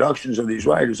on the productions of these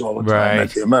writers all the time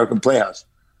at the American Playhouse.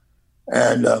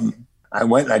 And I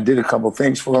went and I did a couple of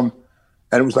things for him,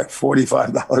 and it was like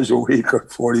 $45 a week or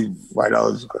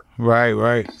 $45.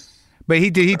 Right. But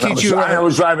he teach you? I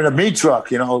was driving a meat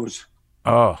truck, you know. It was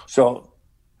so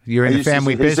you're in the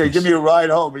family business. He'd say, "Give me a ride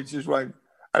home." He'd just ride,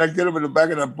 and I'd get him in the back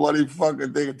of that bloody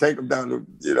fucking thing and take him down to,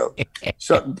 you know,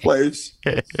 certain place.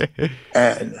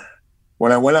 And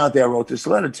when I went out there, I wrote this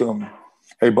letter to him.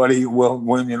 Hey, buddy, well,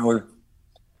 when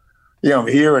I'm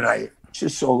here, and I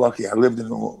just so lucky. I lived in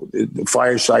the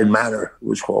Fireside Manor, it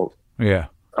was called. Yeah.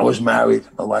 I was married.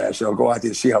 My wife, I said, I'll go out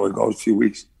there and see how it goes. A few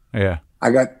weeks. Yeah.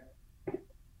 I got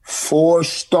 4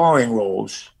 starring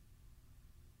roles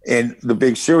in the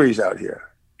big series out here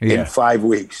in 5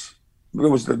 weeks. It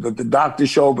was the Doctor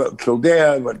Show, but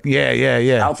Kildare, but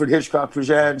Alfred Hitchcock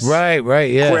Presents. Right,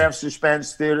 yeah. Craft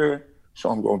Suspense Theater. So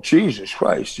I'm going, Jesus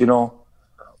Christ, you know.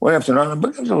 One after another,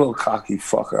 but I was a little cocky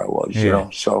fucker I was, you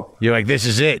know. So you're like, this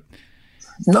is it.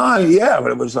 No, yeah, but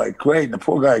it was like great. And the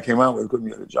poor guy came out with couldn't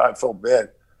get a job. I felt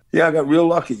bad. Yeah, I got real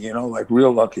lucky, you know, like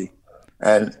real lucky.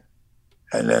 And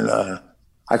then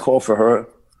I called for her.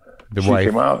 The she wife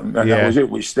came out, and that was it.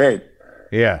 We stayed.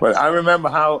 Yeah. But I remember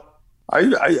how I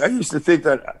used to think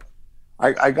that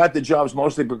I got the jobs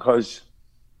mostly because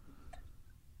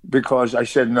I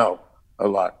said no a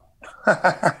lot.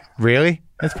 Really?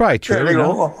 That's probably true. Yeah,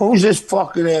 go, who's this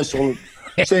fucking asshole?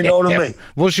 Say no to me.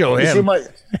 We'll show him. You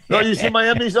see my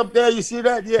Emmys up there? You see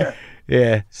that? Yeah.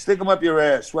 Yeah. Stick them up your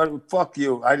ass. Well, fuck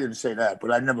you. I didn't say that,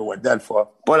 but I never went that far.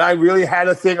 But I really had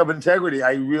a thing of integrity.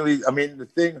 The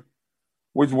thing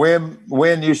with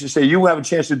Win used to say, you have a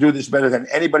chance to do this better than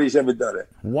anybody's ever done it.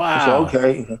 Wow. I said,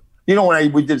 okay. You know,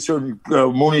 when we did certain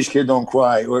Mooney's Kid Don't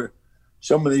Cry or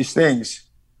some of these things.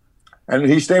 And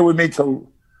he stayed with me till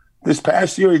this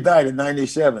past year. He died at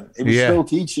 97. He was still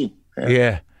teaching.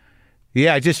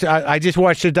 Yeah, I just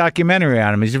watched a documentary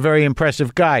on him. He's a very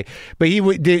impressive guy. But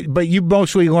you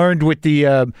mostly learned with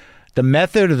the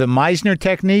method or the Meisner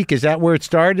technique. Is that where it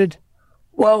started?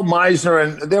 Well, Meisner,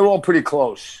 and they're all pretty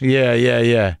close.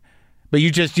 Yeah. But you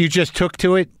just took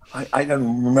to it. I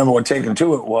don't remember what taking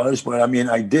to it was, but I mean,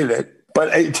 I did it.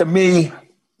 But to me,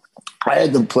 I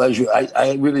had the pleasure.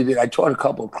 I really did. I taught a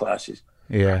couple of classes.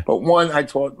 Yeah. But one I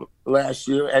taught last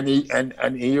year and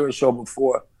a year or so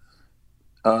before.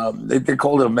 They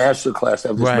called it a master class. They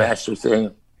have this master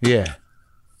thing. Yeah.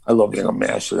 I love being a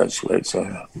master. That's great.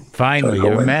 So finally,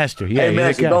 you're a master. Yeah, hey,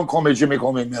 master, don't call me Jimmy.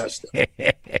 Call me master.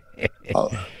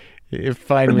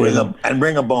 Finally,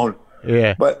 bring a bone.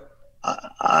 Yeah. But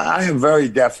I have very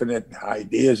definite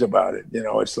ideas about it. You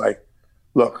know, it's like,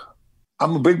 look,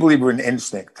 I'm a big believer in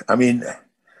instinct. I mean,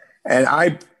 and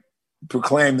I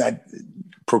proclaim. I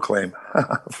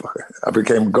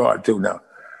became God too now.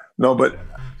 No, but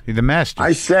you're the master.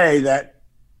 I say that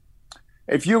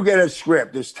if you get a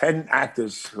script, there's 10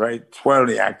 actors, right?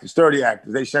 20 actors, 30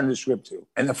 actors, they send the script to.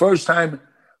 And the first time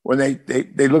when they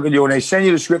look at you and they send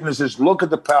you the script and it says, look at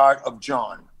the part of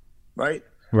John, right?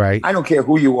 Right. I don't care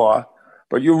who you are,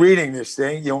 but you're reading this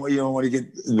thing. You don't want to get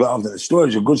involved in the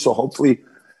stories. You're good, so hopefully,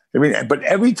 but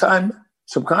every time,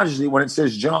 subconsciously, when it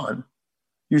says John,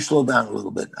 you slow down a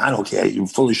little bit. I don't care. You're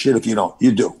full of shit if you don't.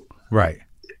 You do. Right.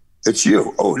 It's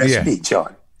you. Oh, that's me,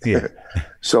 John. Yeah.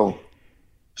 So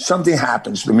something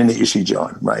happens the minute you see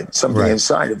John, right? Something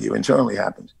inside of you internally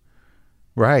happens.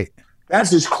 Right.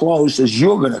 That's as close as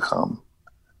you're going to come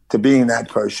to being that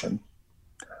person.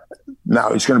 Now,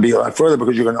 it's going to be a lot further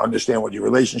because you're going to understand what your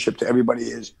relationship to everybody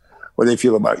is, what they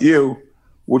feel about you,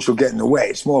 which will get in the way.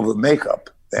 It's more of a makeup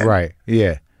then. Right.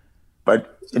 Yeah.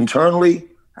 But internally,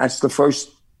 that's the first,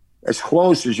 as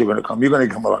close as you're going to come. You're going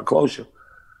to come a lot closer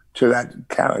to that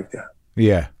character.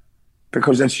 Yeah.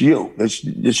 Because that's you. That's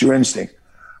your instinct.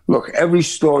 Look, every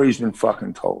story's been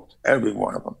fucking told. Every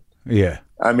one of them. Yeah.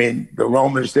 I mean, the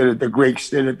Romans did it. The Greeks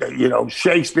did it.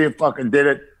 Shakespeare fucking did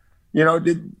it.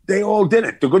 They all did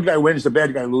it. The good guy wins. The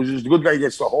bad guy loses. The good guy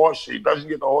gets the horse. He doesn't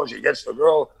get the horse. He gets the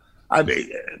girl. I mean,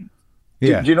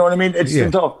 do you know what I mean? It's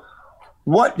tough.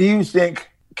 What do you think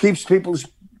keeps people's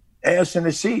ass in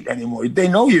the seat anymore? They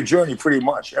know your journey pretty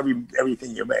much,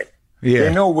 everything you make. Yeah.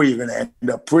 They know where you're going to end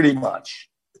up pretty much,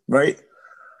 right?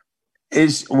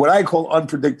 Is what I call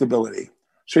unpredictability.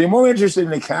 So you're more interested in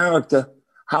the character,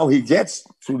 how he gets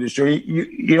through this journey.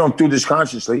 You don't do this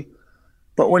consciously,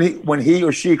 but when he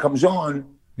or she comes on,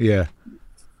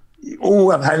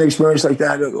 Oh, I've had an experience like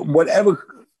that.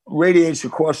 Whatever radiates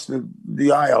across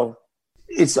the aisle,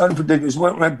 it's unpredictable. It's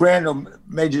when Brando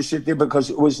made you sit there because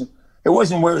it wasn't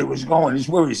where he was going. It's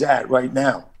where he's at right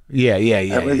now. Yeah.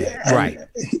 Right.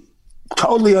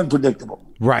 Totally unpredictable.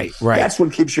 Right. That's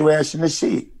what keeps your ass in the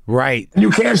seat. Right. And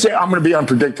you can't say, I'm going to be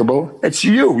unpredictable. It's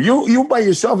you. You by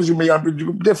yourself is going to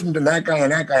be different than that guy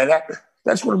and that guy and that.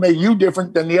 That's going to make you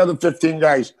different than the other 15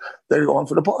 guys that are going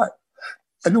for the part.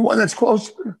 And the one that's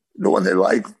close, the one they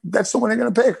like, that's the one they're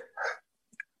going to pick.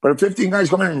 But if 15 guys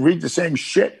come in and read the same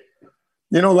shit,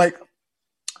 like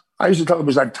I used to tell them, it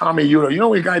was like Tommy Udo. You know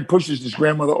when a guy pushes his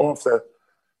grandmother off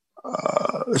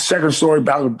the second story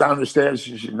down the stairs?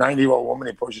 She's a 90-year-old woman.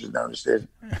 He pushes her down the stairs.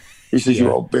 He says,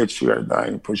 "You old bitch, you got to die."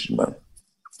 And he pushes her.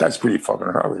 That's pretty fucking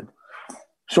hard.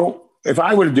 So if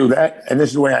I were to do that, and this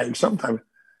is the way I sometimes,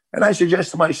 and I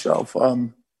suggest to myself,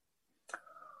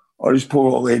 this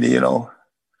poor old lady,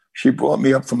 she brought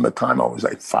me up from the time I was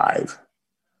like 5.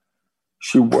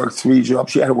 She worked 3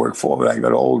 jobs. She had to work 4 when I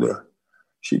got older.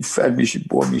 She fed me. She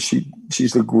bought me.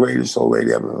 She's the greatest old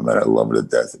lady I've ever met. I love her to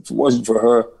death. If it wasn't for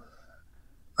her,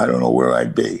 I don't know where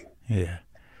I'd be. Yeah.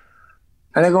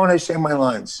 And I go and I say my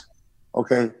lines.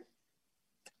 Okay.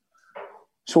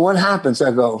 So what happens? I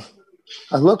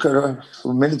look at her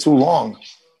for a minute too long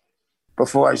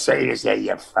before I say this. Yeah,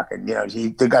 you fucking,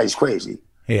 the guy's crazy.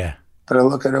 Yeah. But I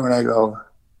look at her and I go,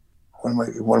 what am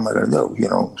I going to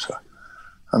do? So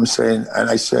I'm saying, and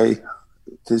I say,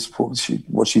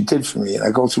 what she did for me. And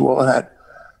I go through all that,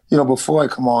 before I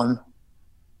come on,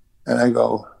 and I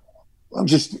go, I'm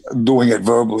just doing it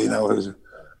verbally now.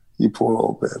 You poor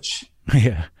old bitch.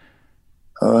 Yeah.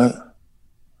 All right.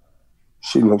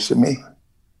 She looks at me.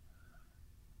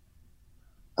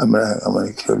 I'm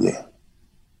gonna kill you.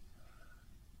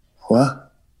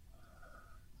 What?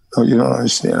 No, you don't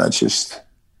understand. I just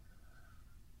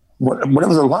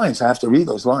whatever the lines, I have to read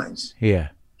those lines. Yeah.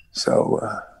 So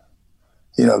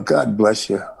God bless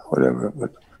you. Whatever,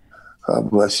 but God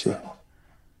bless you.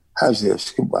 How's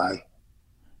this? Goodbye.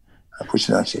 I push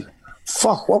it out. She said,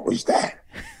 "Fuck, what was that?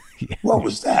 What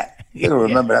was that?" You don't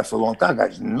remember that for a long time. That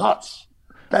guy's nuts.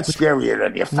 That's scarier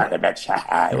than you fucking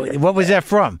bitch. What was that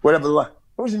from? Whatever.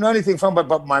 It wasn't anything from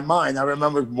but my mind. I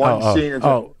remember one scene.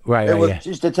 Right. It was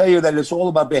just to tell you that it's all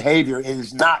about behavior. It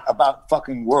is not about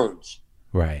fucking words.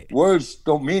 Right. Words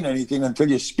don't mean anything until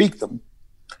you speak them.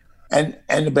 And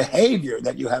the behavior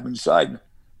that you have inside.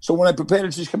 So when I prepare to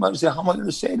just come out and say, how am I going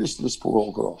to say this to this poor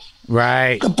old girl?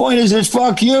 Right. The point is, it's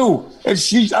fuck you.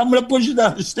 I'm going to push you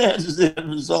down the stairs as the end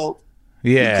result.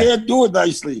 Yeah. You can't do it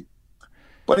nicely.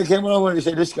 But I came over and they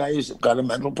said, this guy has got a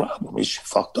mental problem. He's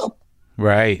fucked up.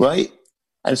 Right. Right?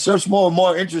 And so it's more and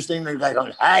more interesting than like,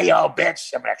 hey, yo,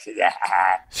 bitch. I'm actually,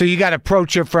 So you got to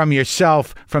approach it from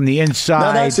yourself, from the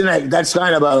inside. No, that's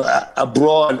kind of a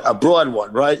broad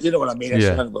one, right? You know what I mean?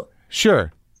 That's kind of a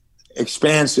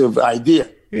expansive idea.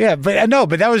 Yeah, but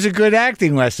that was a good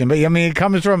acting lesson. But I mean, it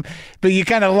comes from, but you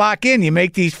kind of lock in. You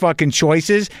make these fucking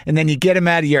choices, and then you get them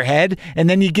out of your head, and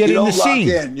then you get in the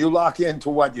scene. You lock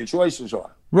into what your choices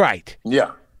are. Right.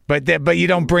 Yeah. But you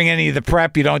don't bring any of the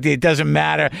prep. You don't. It doesn't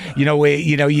matter.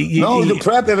 The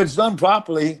prep, if it's done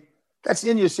properly, that's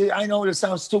in you. See, I know it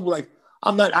sounds stupid. Like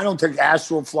I don't take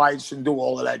astral flights and do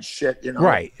all of that shit.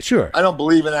 Right. Sure. I don't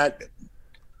believe in that.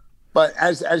 But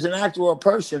as an actor or a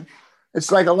person,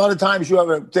 it's like a lot of times you have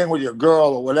a thing with your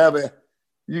girl or whatever.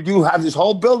 You do have this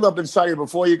whole buildup inside you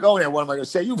before you go there. What am I going to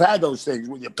say? You've had those things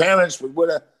with your parents, with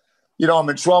whatever. I'm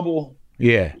in trouble.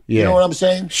 Yeah. You know what I'm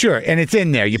saying? Sure, and it's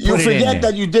in there. You forget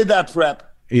that you did that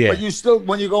prep. Yeah. But you still,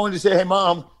 when you go in to say, hey,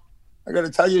 Mom, I got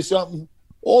to tell you something,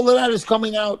 all of that is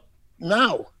coming out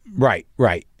now. Right.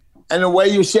 And the way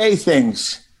you say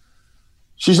things.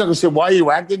 She's not going to say, why are you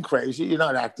acting crazy? You're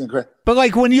not acting crazy. But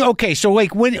like when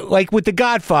with The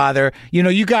Godfather,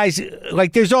 you guys,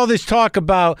 like there's all this talk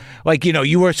about, like,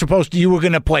 you were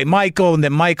going to play Michael and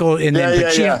then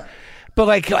Pacino. Yeah. But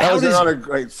like, that was another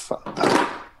great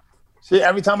See,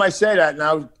 every time I say that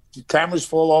now, the cameras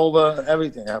fall over,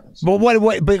 everything happens. But what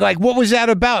was that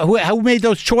about? Who made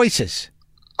those choices?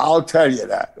 I'll tell you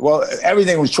that. Well,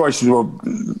 everything was choices were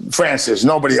Francis,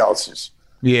 nobody else's.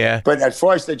 Yeah. But at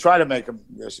first they try to make him.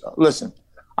 Listen,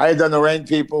 I had done the Rain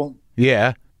People.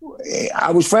 Yeah.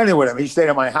 I was friendly with him. He stayed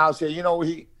at my house here.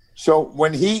 So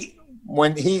when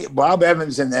Bob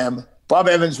Evans and them, Bob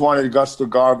Evans wanted Guster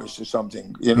Garbus or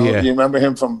something. Do you remember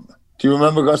him do you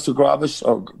remember Guster Garbus?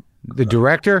 Oh, the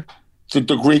director? The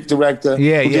Greek director.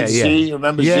 Yeah. Z,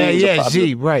 remember Z? Yeah,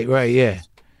 Z. Right, yeah.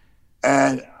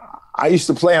 And I used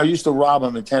to rob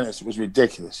him in tennis. It was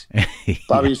ridiculous.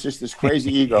 Bobby was just this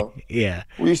crazy ego. Yeah.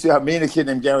 We used to have me and a kid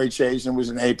named Gary Chase, and was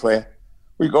an A player.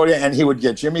 We go there, and he would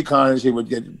get Jimmy Connors, he would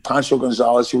get Pancho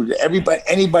Gonzalez, he would get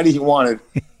anybody he wanted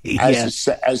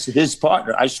as his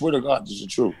partner. I swear to God, this is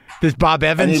true. This Bob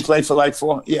Evans? And he played for like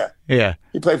Yeah.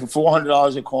 He played for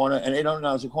 $400 a corner and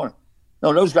 $800 a corner.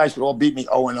 No, those guys could all beat me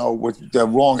 0-0 with the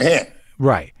wrong hand.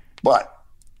 Right. But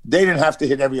they didn't have to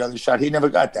hit every other shot. He never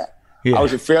got that. Yeah. I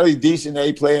was a fairly decent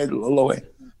A player.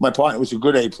 My partner was a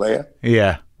good A player.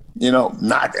 Yeah.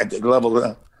 Not at the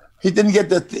level. He didn't get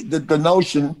the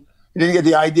notion. He didn't get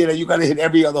the idea that you got to hit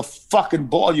every other fucking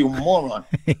ball, you moron.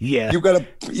 Yeah. You got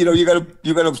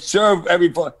to serve every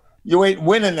ball. You ain't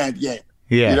winning that game.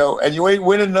 Yeah. And you ain't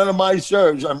winning none of my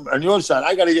serves on your side.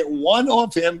 I got to get one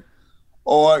off him,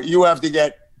 or you have to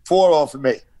get 4 off of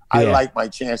me. I like my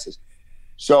chances.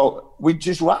 So we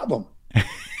just rob him.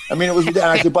 I mean, it was. And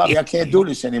I said, Bobby, I can't do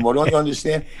this anymore. Don't you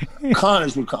understand?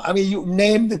 Connors would come. I mean, you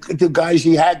name the guys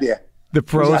he had there. The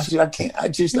pros. I said, I can't.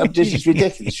 It's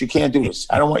ridiculous. You can't do this.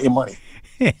 I don't want your money.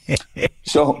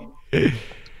 So, and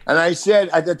I said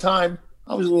at the time,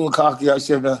 I was a little cocky. I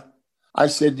said, the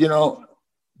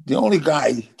only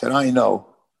guy that I know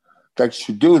that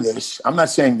should do this. I'm not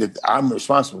saying that I'm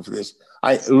responsible for this.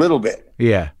 A little bit.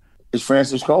 Yeah. Is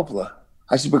Francis Coppola.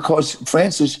 I said, because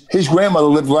Francis, his grandmother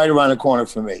lived right around the corner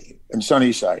from me in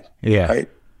Sunnyside. Yeah. Right?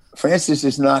 Francis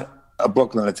is not a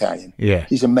Brooklyn Italian. Yeah.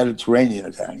 He's a Mediterranean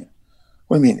Italian.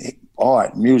 What do you mean?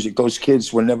 Art, music, those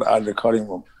kids were never out of the cutting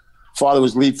room. Father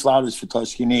was lead flautist for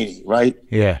Toscanini, right?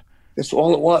 Yeah. That's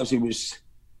all it was. He was,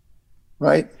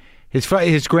 right? His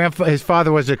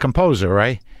father was a composer,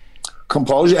 right?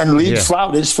 Composer and lead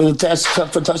flautist for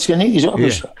Toscanini's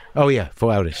orchestra. Yeah. Oh, yeah.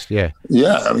 Flautist, yeah.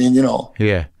 Yeah, I mean,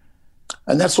 Yeah.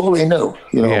 And that's all they knew,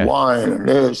 wine and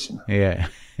this. Yeah.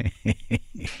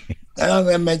 And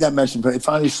I made that mention, but I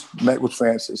finally met with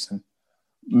Francis, and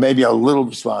maybe a little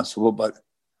responsible, but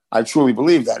I truly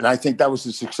believe that. And I think that was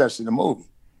the success of the movie.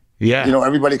 Yeah.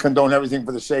 Everybody condone everything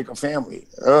for the sake of family.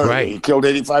 Right. You killed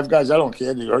 85 guys. I don't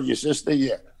care. You hurt your sister?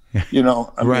 Yeah.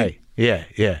 Right.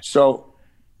 Yeah. So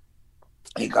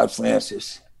he got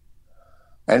Francis.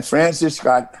 And Francis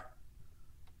got,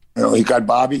 he got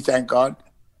Bobby, thank God.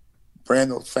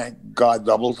 Brando, thank God,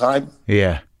 double time.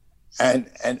 Yeah. And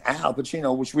Al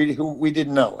Pacino, who we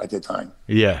didn't know at the time.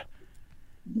 Yeah.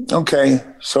 Okay,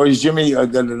 so he's Jimmy.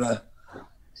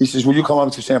 He says, "Will you come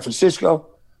up to San Francisco?"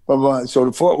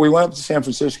 So we went up to San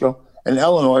Francisco, and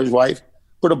Eleanor, his wife,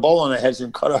 put a bowl on her heads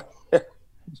and cut our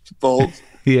bowls.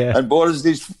 Yeah. And bought us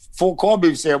these 4 corned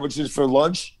beef sandwiches for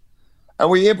lunch, and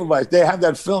we improvised. They have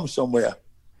that film somewhere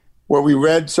where we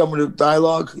read some of the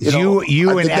dialogue. You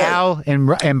and Al and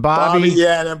Bobby. Bobby,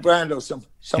 yeah, and then Brando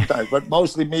sometimes, but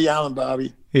mostly me, Al, and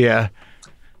Bobby. Yeah.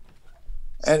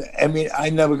 And I mean, I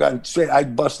never got it straight. I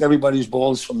bust everybody's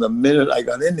balls from the minute I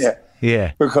got in there.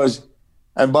 Yeah. Because,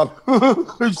 and Bob,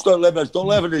 don't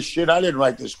laugh at this shit. I didn't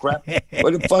write this crap.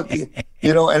 What the fuck, and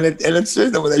it's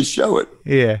in there when they show it.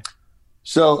 Yeah.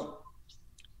 So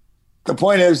the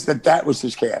point is that was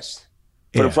his cast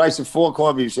for the price of 4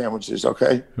 corned beef sandwiches.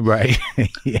 Okay. Right.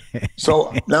 Yeah.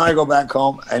 So now I go back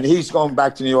home, and he's going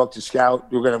back to New York to scout.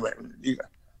 You're gonna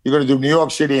do New York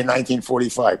City in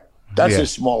 1945. That's a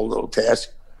small little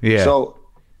task. Yeah. So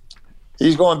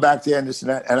he's going back there and this and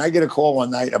that. And I get a call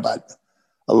one night about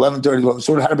 11:30.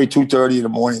 So it had to be 2:30 in the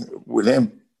morning with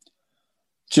him.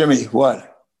 Jimmy,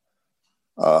 what?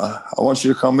 I want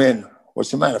you to come in.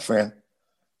 What's the matter, friend?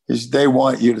 He said, they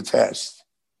want you to test.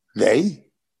 They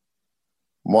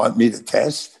want me to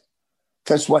test?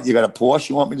 Test what? You got a Porsche?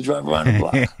 You want me to drive around the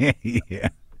block? Yeah.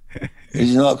 He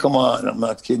said, no, come on. I'm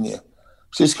not kidding you.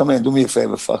 Just come in. Do me a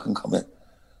favor. Fucking come in.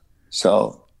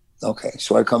 So, okay.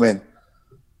 So I come in.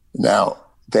 Now,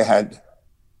 they had,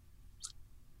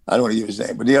 I don't want to use his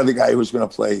name, but the other guy who was going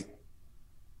to play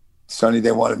Sonny,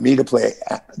 they wanted me to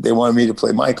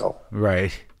play Michael.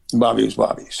 Right. Bobby was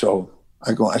Bobby. So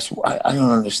I said, I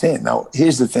don't understand. Now,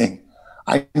 here's the thing.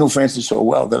 I knew Francis so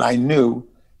well that I knew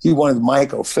he wanted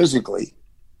Michael physically,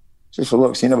 just for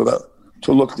looks. He never got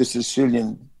to look the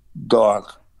Sicilian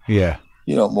dark. Yeah.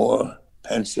 More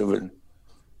pensive and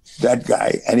that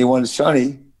guy. And he wanted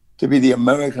Sonny to be the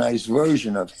Americanized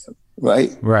version of him,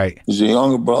 right? Right. He's a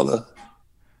younger brother.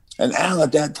 And Al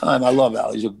at that time, I love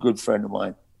Al. He's a good friend of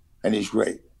mine, and he's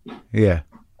great. Yeah.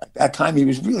 At that time, he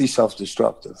was really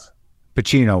self-destructive.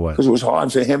 Pacino was. Because it was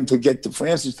hard for him to get to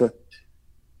Francis to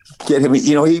get him.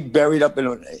 He buried up in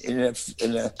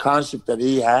a concept that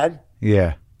he had.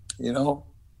 Yeah.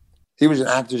 He was an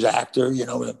actor's actor,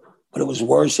 but it was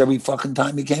worse every fucking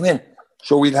time he came in.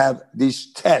 So we'd have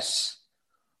these tests.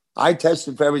 I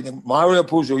tested for everything. Mario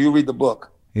Puzo, you read the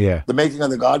book. Yeah. The Making of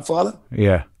the Godfather.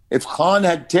 Yeah. If Khan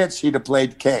had tits, he'd have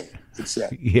played K, it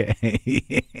said. Yeah.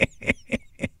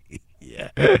 Yeah.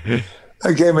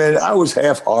 I came in. I was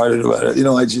half-hearted about it.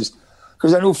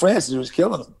 Because I knew Francis was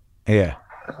killing him. Yeah.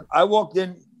 I walked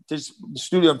in to the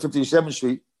studio on 57th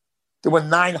Street. There were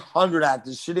 900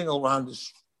 actors sitting around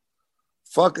this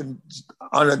fucking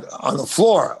on the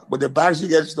floor with their backs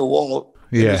against the wall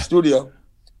in the studio,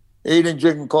 eating,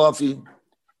 drinking coffee.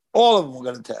 All of them were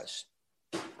going to test.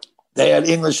 They had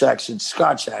English accent,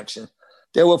 Scotch accent.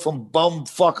 They were from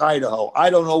bumfuck Idaho. I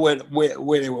don't know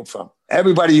where they were from.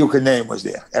 Everybody you can name was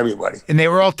there. Everybody. And they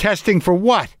were all testing for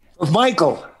what? For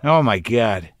Michael. Oh my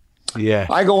God. Yeah.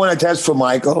 I go in and test for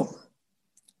Michael.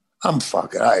 I'm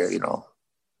fucking,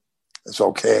 it's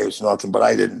okay. It's nothing, but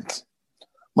I didn't.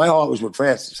 My heart was with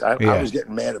Francis. I was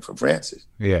getting mad for Francis.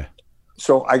 Yeah.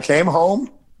 So I came home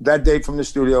that day from the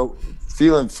studio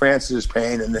feeling Francis'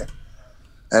 pain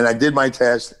and I did my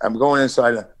test. I'm going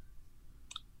inside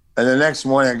and the next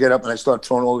morning I get up and I start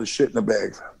throwing all this shit in the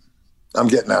bag. I'm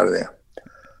getting out of there.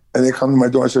 And they come to my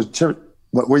door and says, "Jimmy,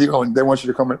 where are you going? They want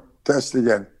you to come and test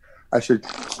again." I said,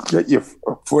 "Get your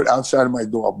foot outside of my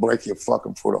door. I'll break your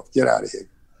fucking foot off. Get out of here.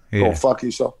 Go fuck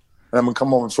yourself." And I'm going to come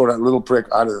home and throw that little prick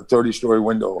out of the 30-story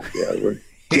window. Yeah,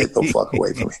 get the fuck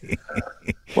away from me.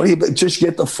 Just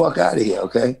get the fuck out of here,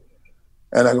 okay?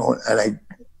 And I go,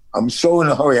 I'm so in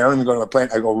a hurry. I don't even go to my plane.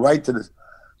 I go right to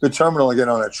the terminal and get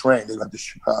on a train to go to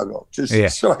Chicago, just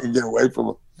so I can get away from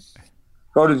them.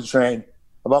 Go to the train.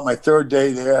 About my third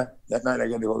day there, that night I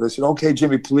got to go, listen, "Okay,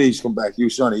 Jimmy, please come back. You,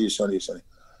 Sonny.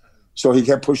 So he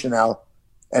kept pushing Al.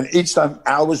 And each time,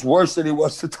 Al was worse than he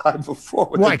was the time before.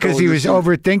 Why? Because he was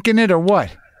overthinking it or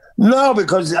what? No,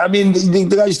 because,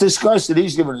 the guy's disgusted.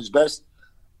 He's giving his best.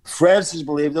 Francis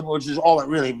believed him, which is all that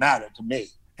really mattered to me.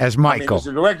 As Michael. It's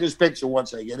the director's picture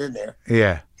once I get in there.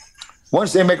 Yeah.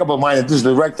 Once they make up a mind that this is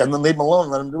the director, I'm going to leave him alone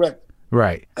and let him direct.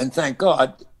 Right. And thank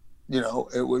God,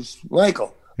 it was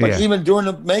Michael. But even during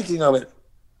the making of it,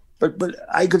 but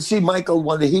I could see Michael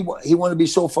he wanted to be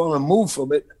so far removed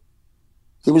from it.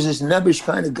 He was this nebbish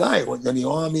kind of guy in the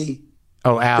army.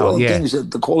 Oh, Al, things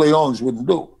that the Corleones wouldn't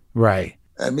do. Right.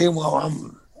 And meanwhile,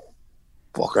 I'm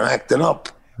fucking acting up.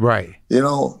 Right.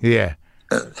 Yeah.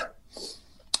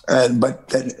 But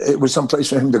then it was someplace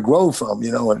for him to grow from,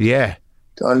 and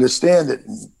to understand it.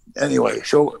 Anyway,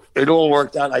 so it all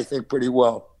worked out, I think, pretty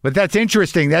well. But that's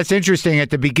interesting. That's interesting.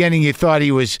 At the beginning, you thought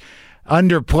he was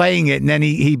underplaying it, and then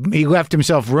he left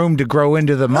himself room to grow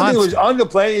into the monster. He was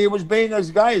underplaying. He was being this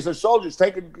guy. He's a soldier.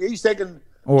 He's taking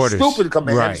orders, stupid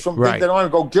commands from Big on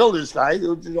and go kill this guy.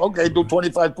 Okay, do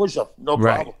 25 push-ups. No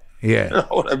problem. Yeah. You know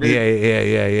what I mean?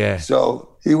 Yeah. So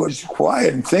he was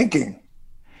quiet and thinking.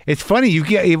 It's funny,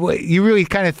 you really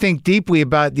kind of think deeply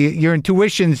about your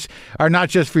intuitions are not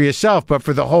just for yourself, but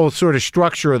for the whole sort of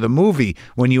structure of the movie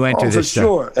when you enter this stuff.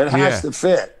 For sure. It has to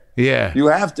fit. Yeah. You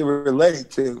have to relate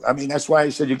to, that's why I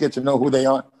said you get to know who they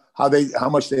are, how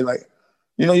much they like.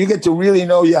 You get to really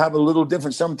know you have a little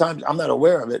different. Sometimes I'm not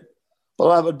aware of it, but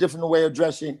I'll have a different way of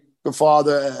dressing the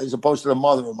father as opposed to the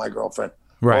mother of my girlfriend.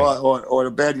 Right. Or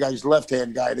the bad guy's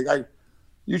left-hand guy. The guy,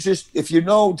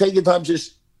 if take your time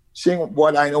just seeing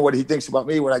what I know, what he thinks about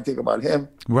me, what I think about him.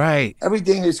 Right.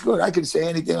 Everything is good. I can say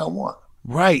anything I want.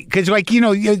 Right, because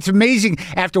it's amazing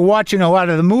after watching a lot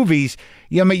of the movies.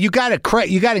 You got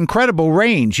incredible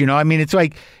range. It's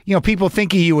like people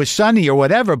think of you as Sonny or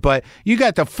whatever, but you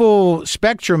got the full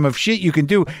spectrum of shit you can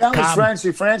do. That was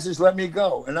Francis. Francis let me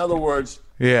go. In other words,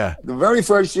 the very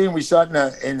first scene we shot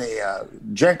in the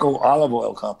Genco olive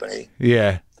oil company.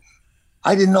 Yeah,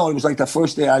 I didn't know it was like the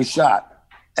first day I shot,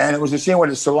 and it was the scene where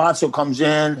the Sollozzo comes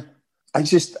in. I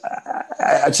just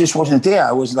wasn't there.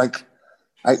 I was like.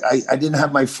 I didn't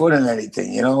have my foot in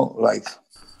anything, like.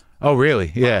 Oh,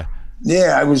 really? Yeah.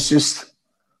 Yeah, I was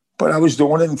but I was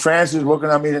doing it, and Francis was looking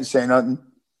at me, didn't say nothing,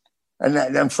 and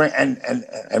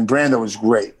Brando was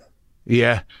great.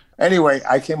 Yeah. Anyway,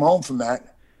 I came home from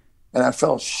that, and I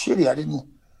felt shitty.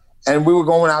 And we were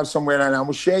going out somewhere, and I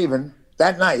was shaving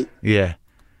that night. Yeah.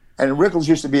 And Rickles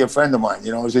used to be a friend of mine.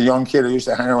 As a young kid, I used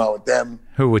to hang around with them.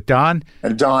 Who, with Don?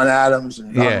 And Don Adams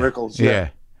and Don Rickles. Yeah.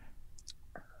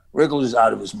 Rickles is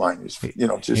out of his mind. He's,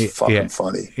 just fucking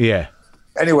funny. Yeah.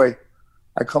 Anyway,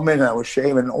 I come in and I was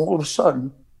shaving, and all of a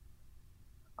sudden,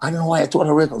 I don't know why I thought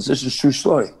of Rickles. This is a true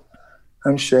story.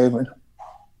 I'm shaving.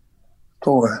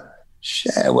 Going,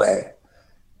 Shaway.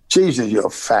 Jesus, you're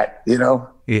fat, Yeah.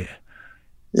 Yeah,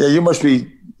 you must be.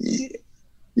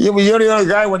 You're the only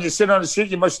guy when you sit on the seat,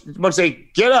 you must say,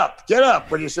 get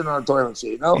up when you sit on the toilet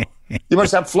seat, You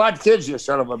must have flat kids, you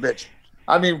son of a bitch.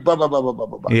 Blah, blah, blah, blah, blah,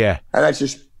 blah. Yeah. And I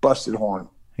just busted horn.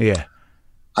 Yeah.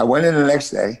 I went in the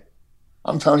next day.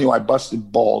 I'm telling you, I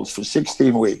busted balls for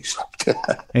 16 weeks.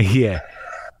 Yeah.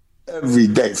 every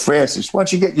day. Francis,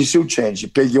 once you get your suit changed, you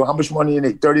pay you how much money you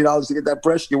need? $30 to get that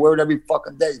pressed? You wear it every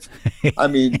fucking day. I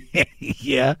mean,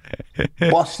 yeah.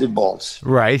 busted balls.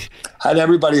 Right. Had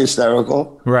everybody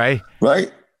hysterical. Right.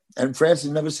 Right? And Francis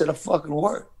never said a fucking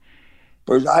word.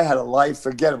 Because I had a life,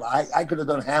 forget it. I could have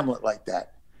done Hamlet like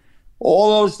that.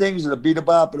 All those things, the beat a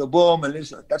bop and the boom, and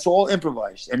this, that's all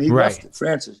improvised. And he left it,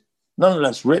 Francis. None of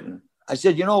that's written. I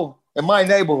said, you know, in my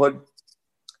neighborhood,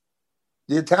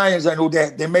 the Italians I knew,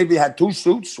 they maybe had 2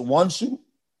 suits, 1 suit,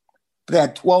 but they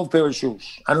had 12 pair of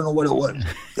shoes. I don't know what it was.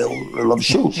 They love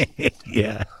shoes.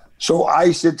 Yeah. So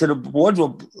I said to the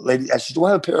wardrobe lady, I said, do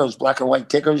I have a pair of those black and white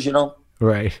kickers, you know?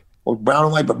 Right. Or brown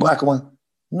and white, but black and white.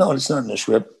 No, it's not in the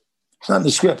script. It's not in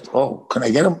the script. Oh, can I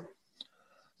get them?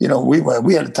 You know,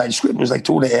 we had a tight script. It was like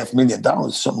 $2.5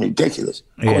 million, something ridiculous.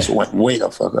 Of course, it went way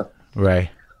the fuck up. Right.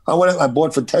 I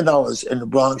bought for $10 in the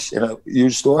Bronx in a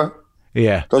used store.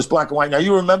 Yeah. Those black and white. Now,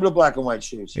 you remember the black and white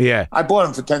shoes? Yeah. I bought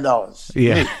them for $10.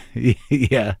 Yeah.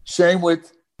 Yeah. Same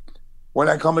with when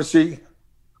I come and see,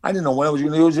 I didn't know when I was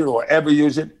going to use it or ever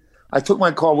use it. I took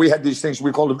my car. We had these things.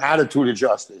 We called them attitude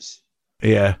adjusters.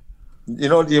 Yeah. You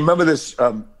know, do you remember this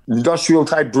industrial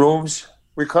type brooms?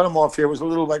 We cut them off here. It was a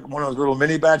little like one of those little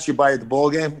mini bats you buy at the ball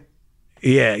game.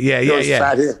 Yeah.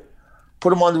 Fat here. Put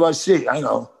them under my seat. I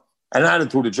know. An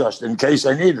attitude adjuster in case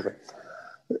I needed it.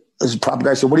 This proper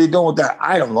guy said, what are you doing with that?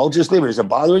 I don't know. Just leave it. Is it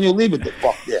bothering you? Leave it the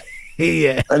fuck there.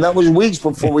 Yeah. And that was weeks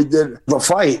before we did the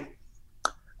fight. And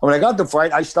when I got the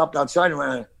fight, I stopped outside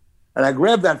and I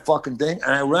grabbed that fucking thing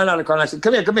and I ran out of the car and I said,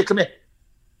 come here.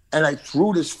 And I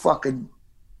threw this fucking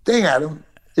thing at him.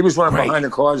 He was running behind the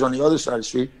cars on the other side of the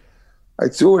street. I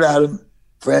threw it at him.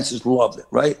 Francis loved it,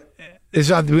 right? It's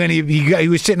when he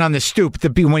was sitting on the stoop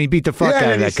when he beat the fuck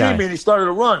out of that guy. Yeah, he see me and he started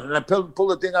to run. And I pulled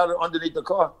the thing out underneath the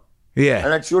car. Yeah.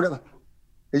 And I threw it.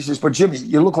 He says, but Jimmy,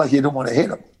 you look like you don't want to hit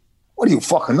him. What are you,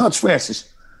 fucking nuts,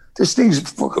 Francis? This thing's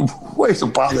fucking weighs a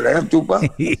pound and a half, 2 pounds.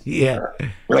 Yeah.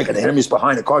 Like an enemy's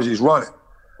behind the cars, he's running.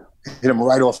 Hit him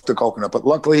right off the coconut. But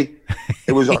luckily,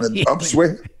 it was on an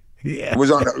upswing. Yeah. It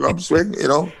was on an upswing, you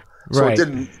know? So it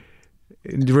didn't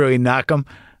really knock him.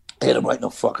 Hit him right in the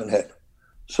fucking head.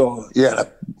 So, yeah,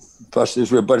 that busted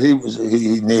his rib. But he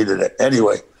needed it.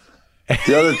 Anyway,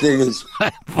 the other thing is,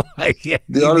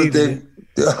 the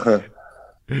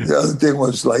other thing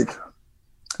was like,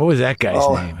 what was that guy's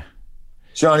name?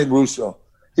 Johnny Russo.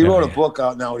 He wrote a book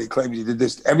out now and he claims he did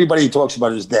this. Everybody he talks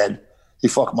about is dead. He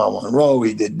fucked Marilyn Monroe.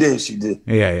 He did this. He did.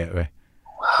 Yeah, right.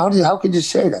 How could you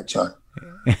say that, John?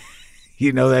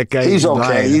 You know that guy. He's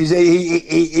okay.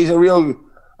 He's a real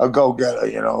go-getter,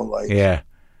 you know. Like yeah.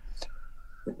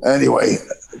 Anyway.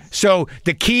 So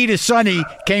the key to Sonny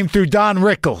came through Don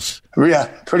Rickles. Yeah,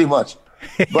 pretty much.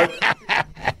 But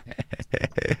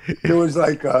it was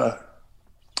like,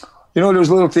 there was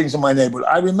little things in my neighborhood.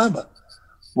 I remember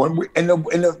when in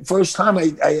the first time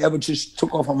I ever just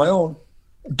took off on my own.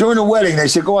 During the wedding, they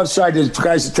said, go outside. The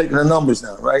guys are taking the numbers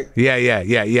now, right?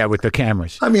 Yeah, with the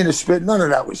cameras. I mean, none of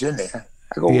that was in there.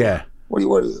 I go, yeah.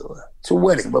 What it's a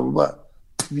wedding, blah, blah, blah.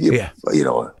 You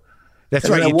know. That's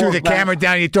right. You threw the camera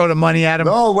down, you throw the money at him.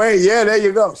 No way. Yeah, there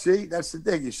you go. See, that's the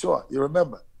thing. You saw it. You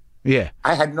remember. Yeah.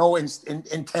 I had no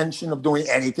intention of doing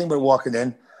anything but walking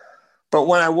in. But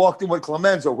when I walked in with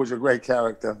Clemenzo, who was a great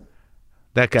character.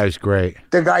 That guy's great.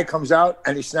 The guy comes out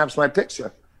and he snaps my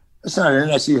picture. It's not in.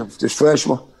 I see this flash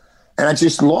one. And I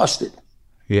just lost it.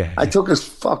 Yeah. I took his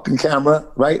fucking camera,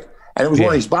 right? And it was one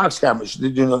of these box cameras.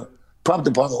 You know, prop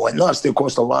department went nuts. They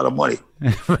cost a lot of money.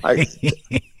 I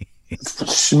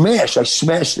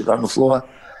smashed it on the floor.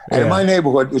 And in my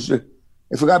neighborhood,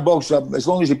 if a guy broke something, as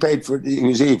long as he paid for it, he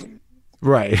was even.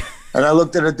 Right. And I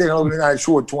looked at the thing, and I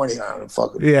threw a 20 on it.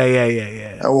 Fucking.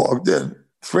 Yeah. I walked in.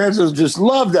 Francis just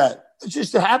loved that. It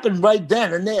just happened right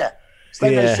then and there. It's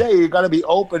like I say, you got to be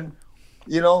open,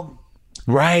 you know.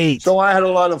 Right. So I had a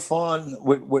lot of fun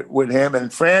with him,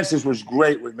 and Francis was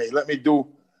great with me. Let me do.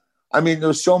 I mean,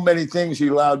 there's so many things he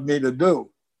allowed me to do,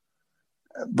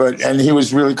 and he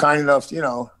was really kind enough, you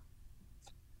know,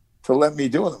 to let me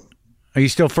do them. Are you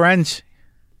still friends?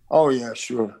 Oh yeah,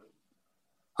 sure.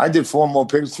 I did 4 more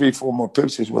pictures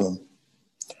with him.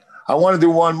 I want to do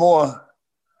one more,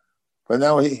 but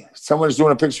now someone's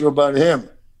doing a picture about him.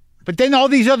 But then all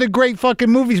these other great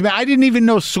fucking movies, man. I didn't even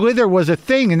know Slither was a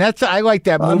thing, and I like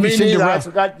that movie. Me neither. I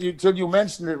forgot till you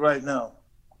mentioned it right now.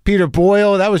 Peter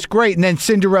Boyle, that was great. And then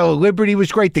Cinderella Liberty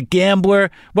was great. The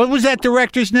Gambler. What was that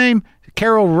director's name?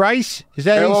 Carol Rice? Is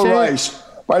that Carol Rice.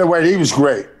 By the way, he was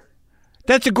great.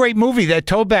 That's a great movie. That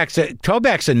Toback's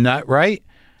a nut, right?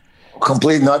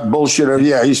 Complete nut bullshitter.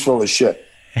 Yeah, he's full of shit.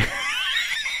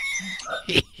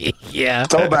 Yeah.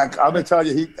 Toback. I'm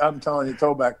telling you,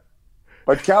 Toback.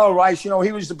 But Carol Rice, he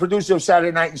was the producer of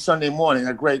Saturday Night and Sunday Morning.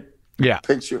 A great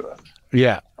picture.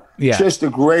 Yeah. Just the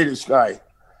greatest guy.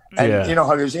 And you know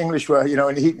how there's English,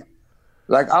 and he,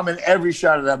 like, I'm in every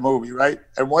shot of that movie, right?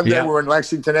 And one day we're in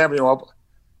Lexington Avenue.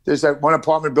 There's that one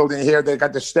apartment building here. They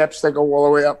got the steps that go all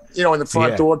the way up, in the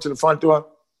front door to the front door.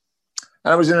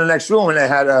 And I was in the next room, and I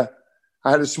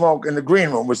had a smoke in the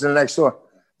green room, was in the next door.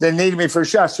 They needed me for a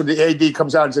shot, so the AD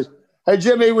comes out and says, "Hey,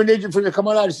 Jimmy, we need you to come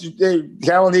on out." Hey,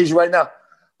 Carol needs you right now.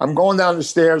 I'm going down the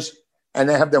stairs, and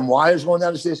they have them wires going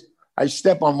down the stairs. I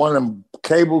step on one of them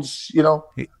cables,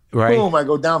 Right. Boom, I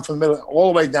go down from the middle,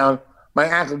 all the way down. My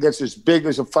ankle gets as big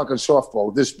as a fucking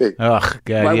softball, this big. Oh,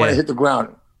 God, right when I hit the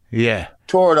ground. Yeah.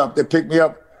 Tore it up. They picked me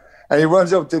up, and he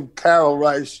runs up to Carol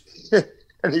Rice,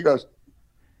 and he goes,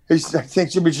 I think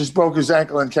Jimmy just broke his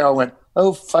ankle, and Carol went,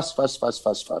 "Oh, fuss, fuss, fuss,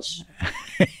 fuss, fuss."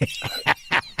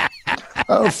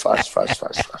 Oh, fuss, fuss,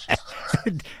 fuss, fuss.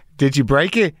 Did you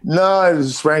break it? No, I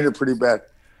sprained it pretty bad.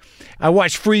 I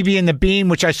watched Freebie and the Bean,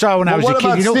 which I saw when I was a kid.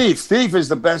 What about Thief? Thief is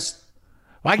the best.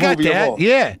 I got that.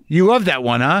 Yeah. You love that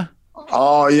one, huh?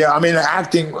 Oh, yeah. I mean,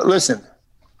 acting. Listen,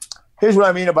 here's what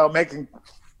I mean about making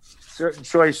certain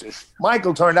choices.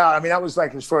 Michael turned out, that was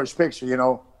like his first picture,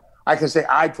 I can say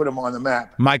I put him on the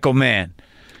map. Michael Mann.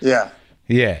 Yeah.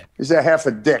 Yeah. He's a half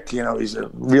a dick, he's a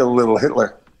real little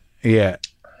Hitler. Yeah.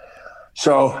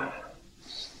 So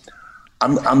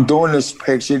I'm doing this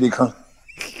picture,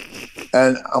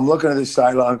 and I'm looking at this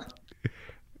dialogue,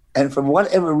 and for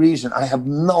whatever reason, I have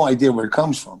no idea where it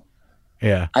comes from.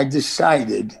 Yeah. I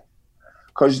decided,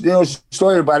 because there's a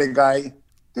story about a guy.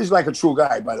 This is like a true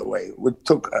guy, by the way. It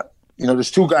took,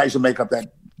 there's two guys who make up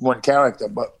that one character,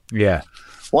 but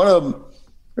one of them,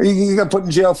 he got put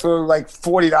in jail for like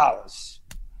 $40.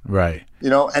 Right.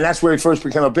 And that's where he first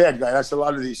became a bad guy. That's a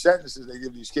lot of these sentences they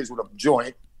give these kids with a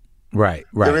joint. Right.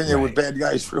 They're in there with bad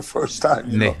guys for the first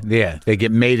time. They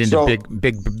get made into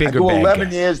bigger I do bad 11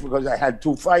 guys. years because I had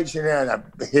 2 fights in there, and I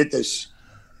hit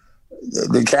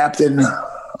the captain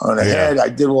on the head. I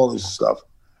did all this stuff.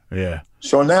 Yeah.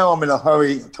 So now I'm in a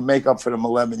hurry to make up for them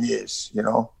 11 years.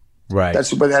 Right.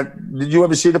 Did you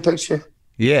ever see the picture?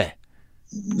 Yeah.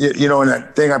 In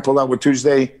that thing I pulled out with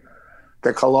Tuesday,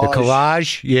 the collage. The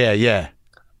collage. Yeah.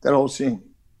 That whole scene.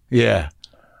 Yeah.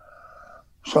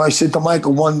 So I said to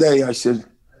Michael one day, I said,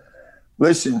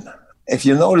 "Listen, if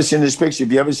you notice in this picture,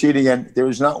 if you ever see it again, there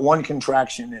is not one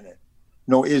contraction in it.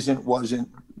 No, isn't, wasn't,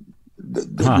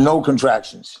 no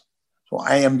contractions. So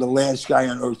I am the last guy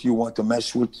on earth you want to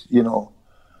mess with,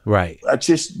 Right. I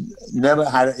just never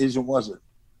had an isn't, wasn't.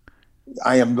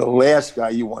 I am the last guy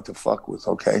you want to fuck with,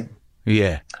 okay?"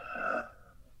 Yeah.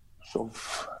 So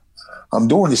I'm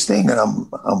doing this thing, and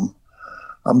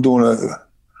I'm doing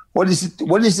what is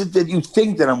it that you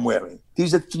think that I'm wearing?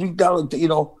 These are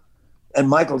 $3, And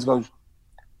Michael goes,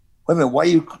 "Wait a minute,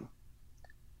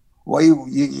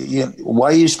 why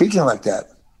are you speaking like that?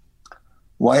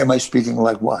 Why am I speaking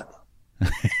like what?"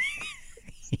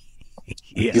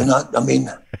 Yeah. You're not,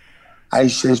 I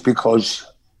says, because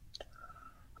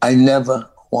I never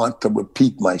want to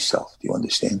repeat myself. Do you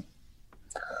understand?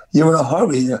 You're in a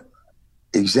hurry.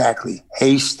 Exactly.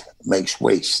 Haste makes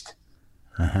waste.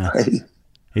 Right?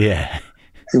 Yeah.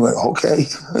 He went, "Okay."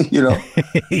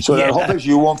 So that whole picture,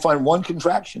 you won't find one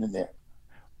contraction in there.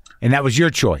 And that was your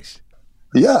choice.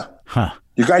 Yeah. Huh.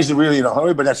 You guys are really in a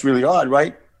hurry, but that's really odd,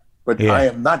 right? But I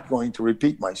am not going to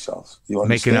repeat myself. You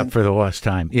understand? Making up for the lost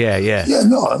time. Yeah. Yeah,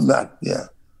 no, I'm not. Yeah.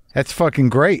 That's fucking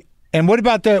great. And what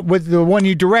about the one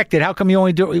you directed? How come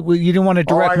you didn't want to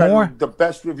direct more? The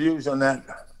best reviews on that.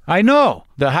 I know.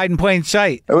 The Hide in Plain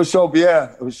Sight. It was so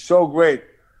great.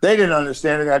 They didn't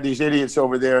understand it. I had these idiots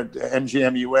over there at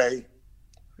MGMUA.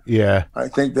 Yeah. I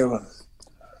think they were.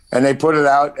 And they put it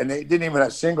out, and they didn't even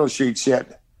have single sheets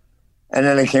yet. And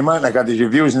then they came out, and I got these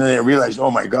reviews, and then they realized, oh,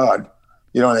 my God.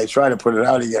 And they tried to put it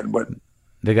out again. But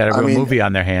they got a real movie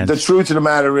on their hands. The truth of the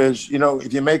matter is,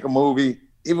 if you make a movie,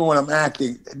 even when I'm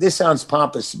acting, this sounds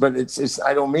pompous, but it's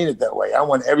I don't mean it that way. I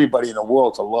want everybody in the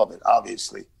world to love it,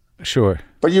 obviously. Sure.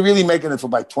 But you're really making it for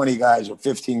like 20 guys or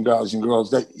 15 guys and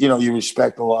girls that, you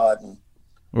respect a lot. And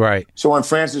right. So when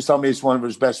Francis told me it's one of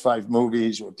his best 5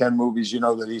 movies or 10 movies,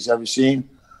 that he's ever seen.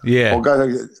 Yeah.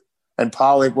 And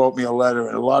Pollock wrote me a letter,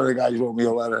 and a lot of the guys wrote me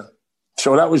a letter.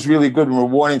 So that was really good and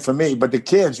rewarding for me. But the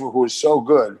kids who were so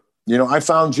good, I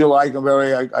found Jill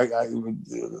Eikenberry.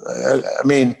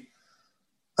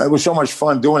 It was so much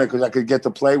fun doing it because I could get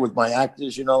to play with my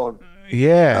actors,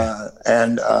 Yeah.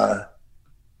 And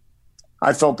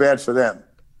I felt bad for them.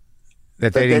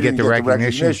 That they didn't get the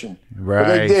recognition. Right.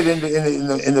 But they did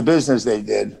in the business. They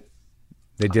did.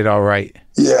 They did all right.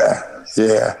 Yeah.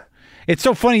 Yeah. It's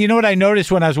so funny. You know what I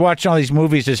noticed when I was watching all these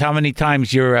movies is how many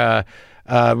times you're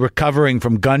recovering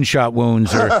from gunshot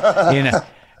wounds or in a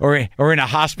or in a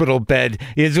hospital bed.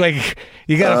 It's like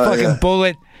you got a fucking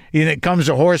bullet. It comes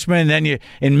a horseman, then you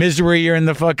in Misery, you're in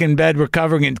the fucking bed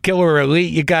recovering. In Killer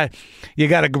Elite, you got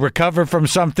to recover from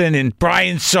something. In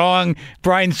Brian's song,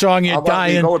 you're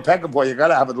dying. You go with Peckerboy, you got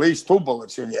to have at least 2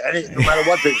 bullets in you. No matter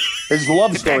what, his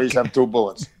love stories have 2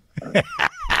 bullets.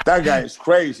 That guy is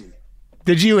crazy.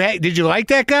 Did you like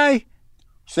that guy?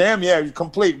 Sam, yeah,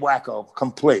 complete wacko,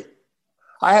 complete.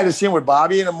 I had a scene with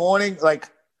Bobby in the morning, like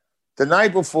the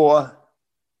night before.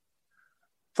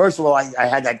 First of all, I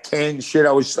had that cane shit.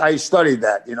 I studied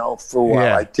that, for a while.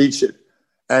 Yeah. I teach it,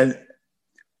 and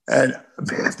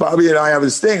Bobby and I have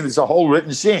this thing. There's a whole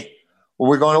written scene where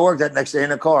we're going to work that next day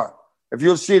in the car. If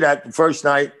you'll see that the first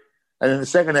night, and then the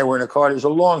second day we're in the car, there's a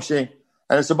long scene,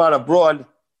 and it's about a broad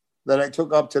that I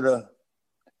took up to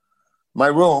my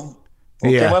room.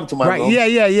 Came up to my room.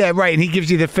 Yeah, right. And he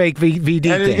gives you the fake VD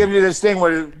and thing. he gives you this thing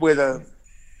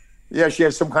she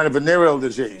has some kind of venereal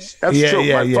disease. That's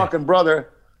true. My fucking brother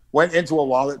went into a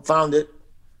wallet, found it,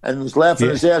 and was laughing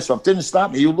his ass off. Didn't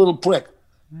stop me, you little prick.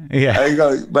 Yeah. I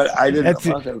go, but I didn't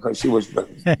fuck her because she was.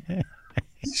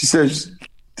 She says,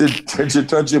 did you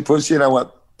touch your pussy? And I went,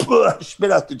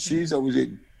 spit out the cheese I was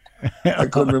eating. I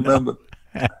couldn't remember.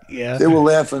 Yeah. They were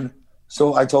laughing.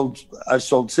 So I told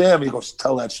Sam, he goes,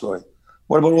 tell that story.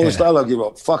 What about all the dialogue you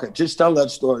wrote? Fuck it, just tell that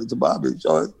story to Bobby.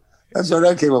 So that's how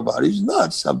that came about. He's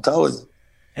nuts, I'm telling you.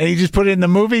 And he just put it in the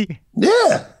movie?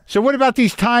 Yeah. So what about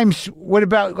these times? What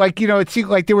about, it seemed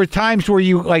like there were times where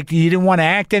you didn't want to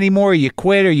act anymore, or you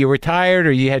quit, or you retired,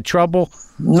 or you had trouble?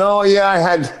 No,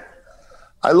 yeah,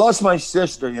 I lost my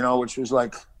sister, which was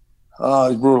like, it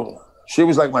was brutal. She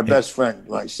was like my best friend,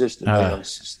 my sister, my young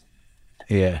sister.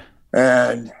 Yeah.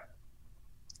 And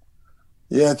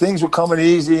yeah, things were coming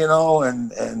easy, and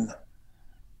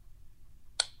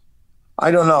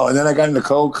I don't know. And then I got into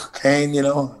cocaine,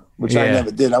 which I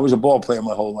never did. I was a ball player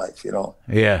my whole life,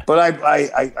 Yeah. But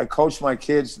I coached my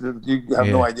kids. You have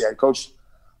no idea.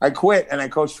 I quit and I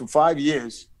coached for 5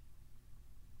 years.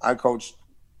 I coached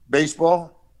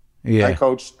baseball. Yeah. I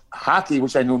coached hockey,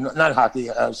 which I knew, not hockey,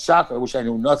 soccer, which I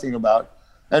knew nothing about,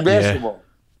 and basketball.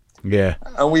 Yeah.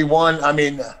 And we won. I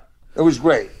mean, it was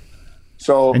great.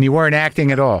 So. And you weren't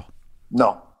acting at all?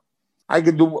 No. I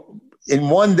could in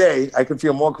one day, I could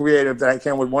feel more creative than I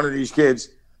can with one of these kids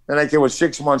than I can with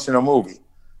 6 months in a movie.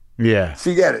 Yeah.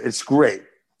 Forget it. It's great.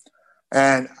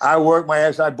 And I worked my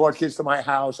ass. I bought kids to my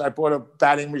house. I bought a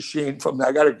batting machine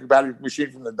I got a batting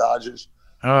machine from the Dodgers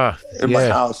in my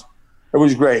house. It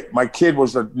was great. My kid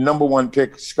was the #1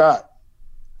 pick, Scott.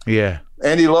 Yeah.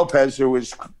 Andy Lopez, who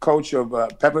was coach of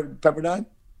Pepperdine,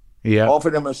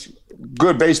 offered him a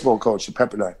good baseball coach at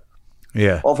Pepperdine.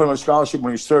 Yeah. Offered him a scholarship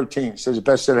when he was 13. Says the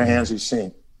best set of hands he's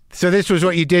seen. So this was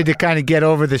what you did to kind of get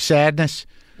over the sadness?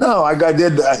 No, I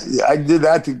did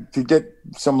that to get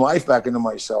some life back into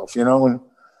myself, and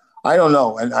I don't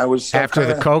know. And I was after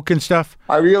the coke and stuff.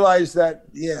 I realized that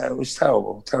it was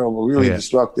terrible, really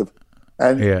destructive,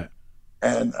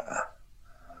 and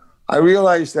I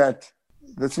realized that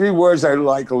the 3 words I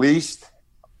like least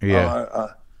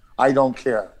are I don't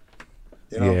care.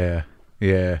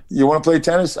 Yeah. You want to play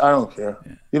tennis? I don't care.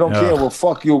 You don't care? Well,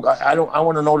 fuck you. I don't. I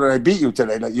want to know that I beat you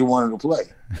today. That you wanted to play.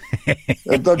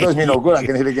 That does me no good. I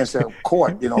can hit against a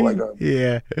court. Like a.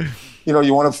 Yeah.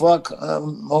 You want to fuck?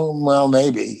 Well,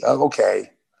 maybe. Okay.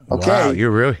 Wow,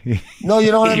 you're really. No,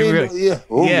 you know what I mean. Really, yeah.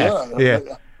 Ooh, yeah.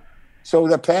 So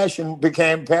the passion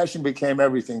became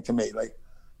everything to me. Like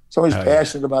somebody's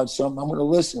passionate about something, I'm going to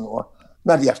listen. Or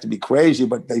not, you have to be crazy,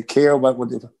 but they care about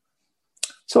what they.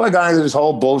 So I got into this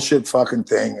whole bullshit fucking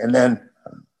thing, and then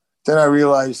I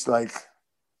realized that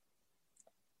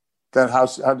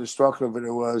how destructive it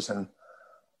was, and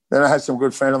then I had some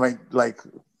good friends of mine. Like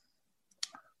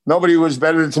nobody was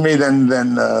better to me than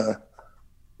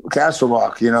Castle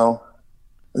Rock,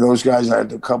 Those guys.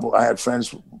 I had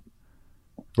friends.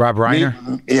 Rob Reiner.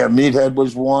 Meathead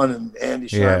was one, and Andy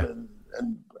Sherman,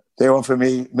 and they offered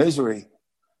me Misery.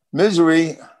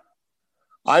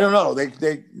 I don't know.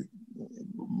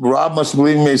 Rob must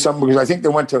believe in me something because I think they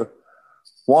went to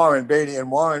Warren Beatty, and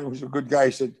Warren was a good guy.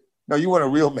 He said, "No, you want a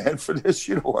real man for this.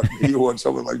 You don't want me. You want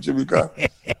someone like Jimmy Carr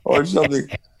or something."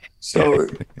 So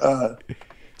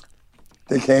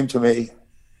they came to me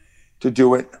to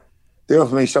do it. They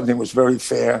offered me something that was very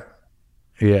fair.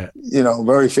 Yeah.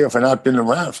 Very fair for not being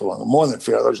around for long. More than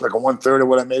fair. It was like a 1/3 of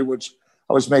what I made, which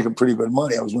I was making pretty good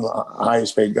money. I was one of the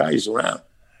highest paid guys around.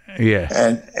 Yeah.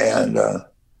 And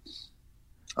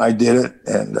I did it,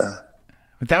 and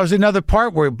But that was another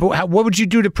part where. What would you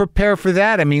do to prepare for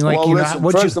that? I mean, like, well, you listen,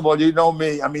 know, first of all, you know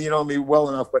me. I mean, you know me well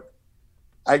enough, but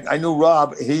I knew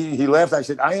Rob. He laughed. I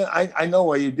said, I know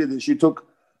why you did this. You took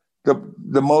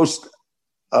the most.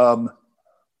 Well,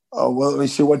 let me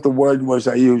see what the word was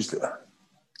I used.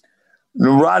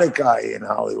 Neurotic guy in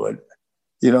Hollywood,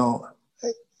 you know,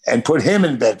 and put him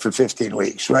in bed for 15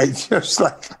 weeks, right? Just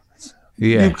like,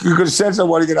 yeah, you could sense I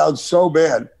want to get out so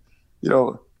bad, you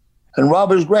know. And Rob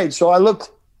was great. So I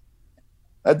looked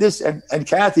at this, and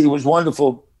Kathy was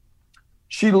wonderful.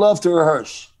 She loved to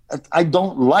rehearse. I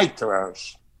don't like to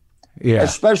rehearse,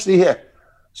 especially here.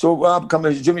 So Rob comes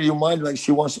and says, Jimmy, do you mind? Like,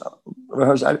 she wants to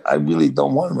rehearse. I really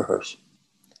don't want to rehearse.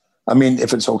 I mean,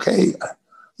 if it's okay,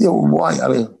 you know, why? I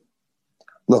mean,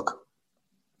 look,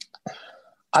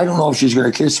 I don't know if she's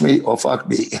going to kiss me or fuck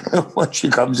me when she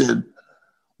comes in.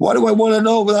 Why do I want to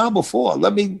know now before?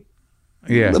 Let me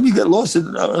get lost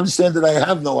and understand that I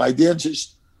have no idea.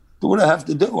 Just do what I have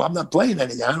to do. I'm not playing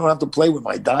anything. I don't have to play with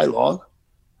my dialogue.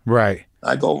 Right.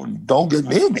 I don't get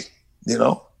near me, you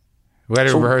know. Let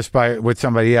her rehearse with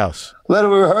somebody else. Let her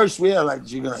rehearse. Yeah, like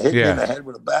she's going to hit me in the head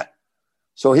with a bat.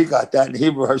 So he got that, and he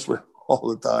rehearsed with all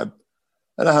the time.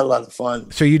 And I had a lot of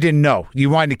fun. So you didn't know. You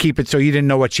wanted to keep it so you didn't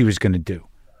know what she was going to do.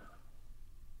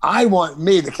 I want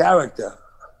me, the character.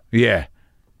 Yeah.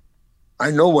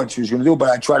 I know what she was going to do, but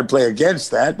I try to play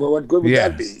against that. Well, what good would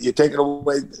that be? You're taking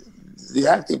away the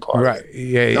acting part. Right.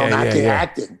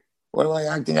 Acting. What am I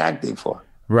acting for?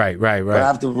 Right. But I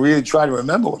have to really try to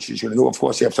remember what she's going to do. Of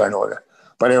course, after I know that.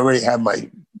 But I already have my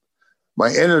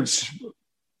innards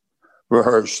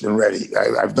rehearsed and ready.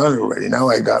 I've done it already. Now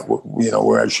I got, you know,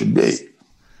 where I should be.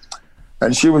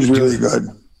 And she was really good.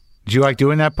 Did you like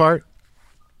doing that part?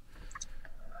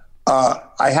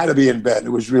 I had to be in bed. It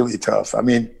was really tough. I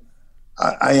mean,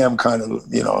 I am kind of,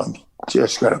 you know, I'm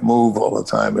just got to move all the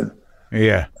time. And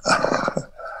yeah.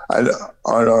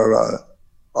 On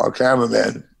our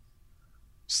cameraman,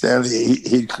 Stanley,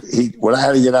 he when I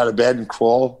had to get out of bed and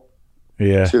crawl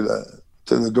to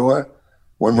the door,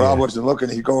 when Rob wasn't looking,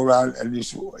 he'd go around and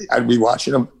I'd be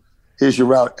watching him. Here's your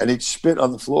route. And he'd spit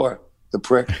on the floor, the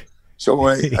prick. So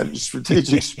at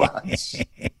strategic spots.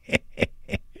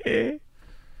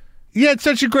 Yeah, it's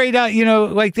such a great, you know,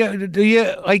 like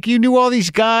you knew all these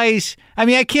guys. I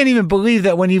mean, I can't even believe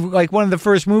that when you, like, one of the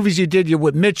first movies you did, you're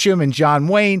with Mitchum and John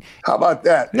Wayne. How about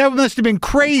that? That must have been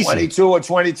crazy. 22 or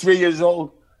 23 years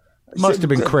old. Must have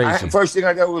been crazy. First thing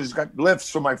I did was got lifts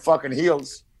for my fucking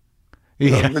heels.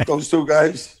 Yeah. With those two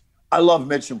guys. I love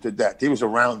Mitchum to death. He was a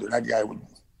rounder. That guy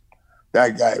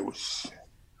was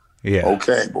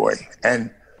okay, boy.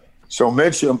 And so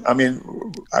Mitchum, I mean,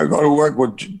 I go to work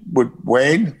with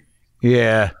Wayne.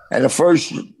 Yeah. And the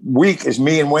first week is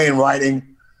me and Wayne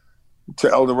riding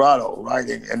to El Dorado,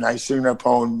 and I sing that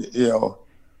poem, you know,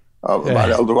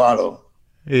 about El Dorado.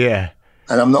 Yeah.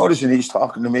 And I'm noticing he's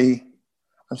talking to me.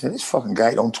 I'm saying, this fucking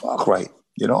guy don't talk right,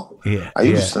 you know? Yeah. I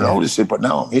used to notice it, but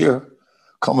now I'm here,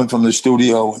 coming from the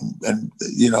studio and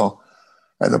you know,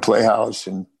 and the Playhouse,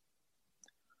 and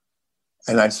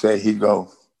I'd say, he'd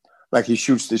go, like he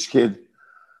shoots this kid,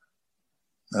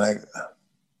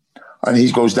 and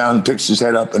he goes down and picks his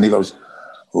head up and he goes,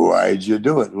 why'd you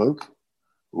do it, Luke?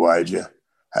 Why'd you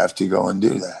have to go and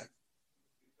do that?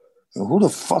 And who the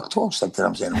fuck talks like that?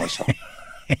 I'm saying to myself.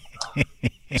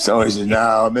 So he says,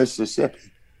 now, Mississippi,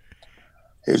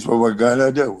 here's what we're going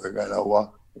to do. We're going to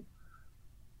walk.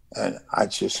 And I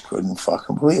just couldn't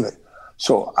fucking believe it.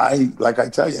 So like I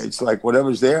tell you, it's like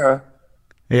whatever's there,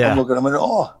 I'm looking at him in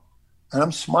awe. And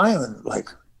I'm smiling like,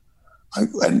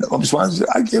 I'm smiling.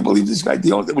 I can't believe this guy,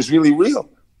 that was really real.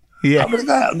 Yeah. I'm the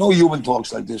guy. No human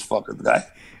talks like this fucking guy.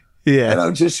 Yeah. And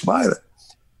I'm just smiling.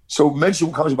 So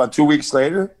Mitchum comes about 2 weeks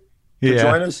later to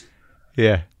join us.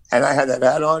 Yeah. And I had that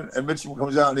hat on, and Mitchum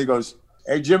comes out and he goes,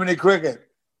 hey, Jiminy Cricket.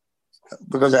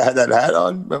 Because I had that hat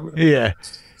on, remember? Yeah.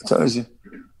 So I said,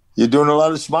 you're doing a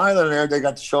lot of smiling there. They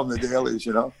got to show him the dailies,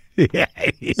 you know? Yeah.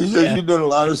 He says, you're doing a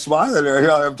lot of smiling there.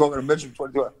 Here I am talking to Mitchum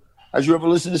 22. Has you ever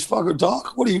listened to this fucker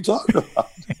talk? What are you talking about?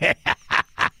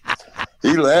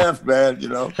 He laughed, man, you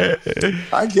know.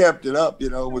 I kept it up, you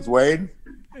know, with Wayne.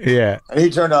 Yeah. And he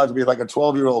turned out to be like a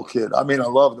 12-year-old kid. I mean, I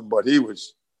loved him, but he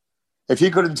was, if he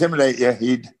could intimidate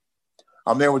you,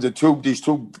 I'm there with these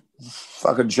two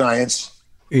fucking giants.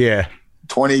 Yeah.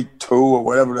 22 or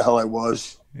whatever the hell I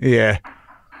was. Yeah.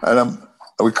 And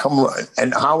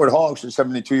and Howard Hawks, the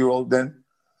 72-year-old then,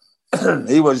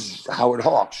 he was Howard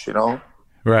Hawks, you know.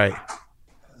 Right.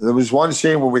 There was one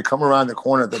scene where we come around the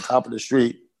corner at the top of the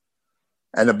street,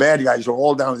 and the bad guys are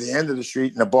all down at the end of the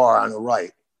street in the bar on the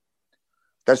right.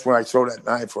 That's where I throw that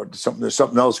knife, or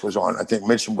something else goes on. I think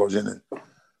Mitchum goes in and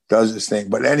does this thing.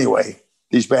 But anyway,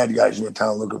 these bad guys in the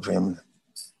town looking for him.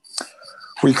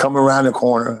 We come around the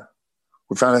corner.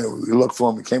 We looked for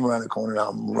him. We came around the corner. Now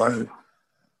I'm running.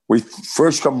 We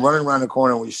first come running around the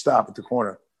corner, and we stop at the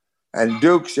corner. And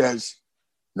Duke says,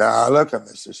 "Nah, look at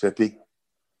Mississippi.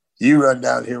 You run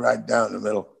down here, right down the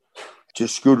middle.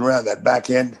 Just scoot around that back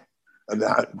end, and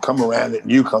come around it,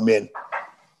 and you come in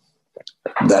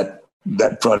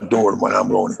that front door when I'm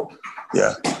going.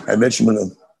 Yeah, I mentioned to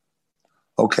them.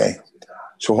 Okay,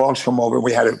 so Hawks come over.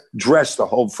 We had to dress the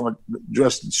whole front,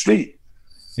 dress the street.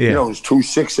 Yeah. You know, there's 2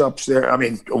 6-ups there. I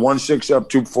mean, 1 6-up,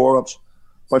 2 4-ups,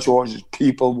 bunch of horses,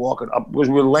 people walking up. It was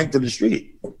the length of the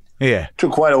street. Yeah,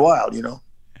 took quite a while, you know.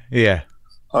 Yeah.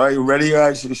 All right, you ready,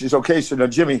 guys? He says, okay, so now,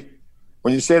 Jimmy,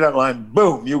 when you say that line,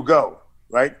 boom, you go,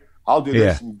 right? I'll do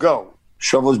this and go.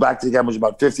 Shovels back to the cameras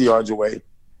about 50 yards away.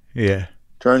 Yeah.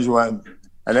 Turns around.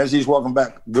 And as he's walking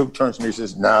back, Duke turns to me and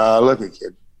says, nah, look at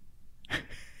kid.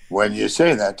 When you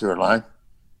say that third line,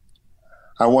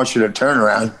 I want you to turn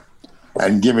around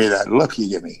and give me that look you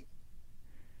give me.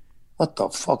 What the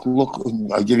fuck look?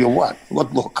 I give you what?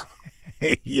 What look?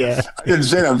 Yeah. I didn't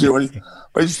say that to him.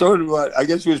 But he started, I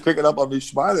guess he was picking up on me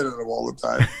smiling at him all the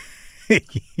time.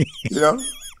 You know?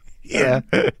 Yeah.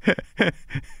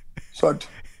 So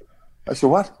I said,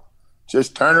 what?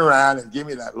 Just turn around and give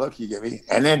me that look you give me,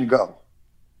 and then go.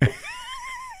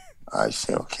 I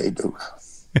said, okay, Duke.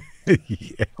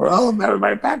 Yeah. Well,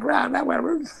 everybody back around. That way.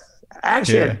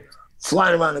 Action. Yeah.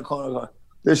 Flying around the corner.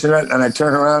 This and that. And I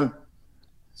turn around.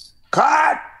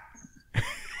 Cut!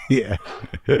 Yeah.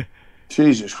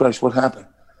 Jesus Christ, what happened?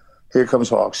 Here comes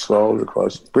Hawks slowly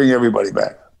across. Bring everybody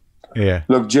back. Yeah.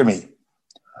 Look, Jimmy,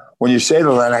 when you say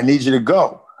the line, I need you to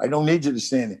go. I don't need you to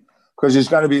stand there. Because there's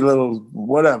got to be a little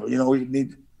whatever. You know, we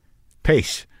need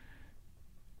pace.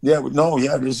 Yeah,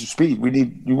 there's speed. We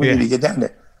need to get down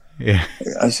there. Yeah.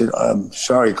 I said, I'm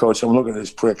sorry, Coach. I'm looking at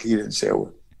this prick. He didn't say a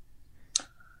word.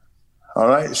 All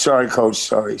right. Sorry, Coach.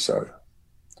 Sorry.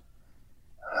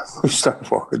 We start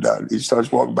walking down. He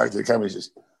starts walking back to the camera. He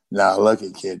says, nah, look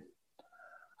at kid.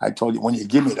 I told you, when you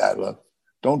give me that look,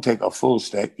 don't take a full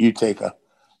step. You take a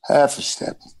half a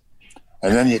step.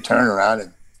 And then you turn around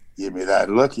and give me that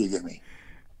look you give me.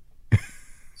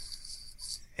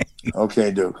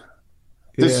 Okay, Duke.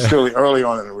 This is still early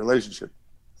on in the relationship.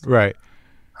 Right.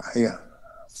 Yeah.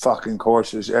 Fucking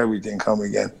courses, everything come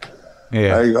again.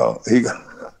 Yeah. There you go.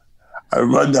 I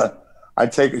run down. I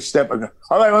take a step. I go,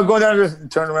 all right, we'll go down there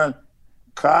and turn around.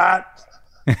 Cut.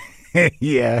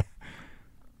 Yeah.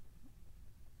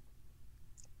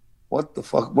 What the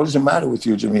fuck? What is the matter with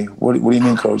you, Jimmy? What do you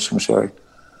mean, Coach? I'm sorry.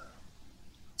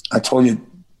 I told you,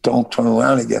 don't turn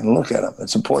around again and look at him.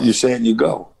 It's important you say it and you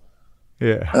go.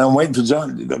 Yeah. And I'm waiting for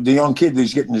John, the young kid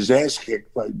who's getting his ass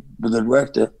kicked by the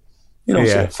director. You don't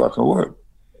say a fucking word.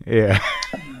 Yeah.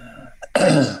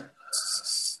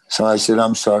 So I said,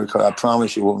 I'm sorry, Coach. I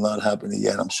promise you it will not happen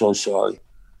again. I'm so sorry.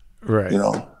 Right. You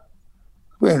know,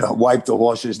 we're going to wipe the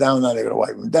horses down. Now they're going to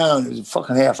wipe them down. It was a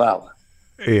fucking half hour.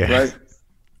 Yeah. Right?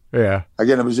 Yeah. I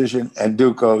get in a position, and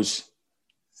Duke goes,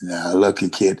 nah, look, you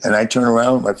kid. And I turn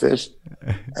around with my fist,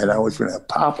 and I was going to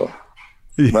pop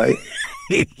him. Right?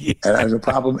 Yeah. And I was going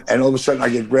to pop him, and all of a sudden I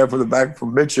get grabbed from the back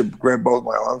from Mitchell, grabbed both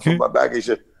my arms from my back. He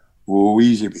said, ooh,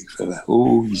 easy, big fella.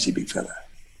 Ooh, easy, big fella.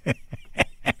 I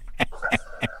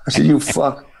said, you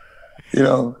fuck. You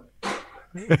know.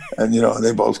 And, you know,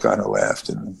 they both kind of laughed,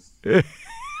 and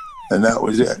that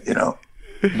was it, you know.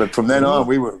 But from then on,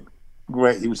 we were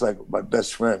great. He was like my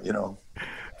best friend, you know.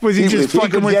 Was he just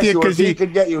fucking with you because he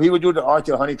could get you? He would do the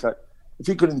Arthur Honeycutt. If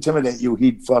he could intimidate you,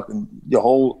 he'd fucking your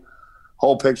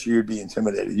whole picture. You'd be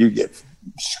intimidated. You'd get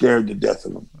scared to death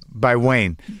of him. By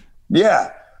Wayne.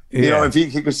 Yeah, you know, if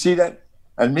he could see that,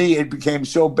 and me, it became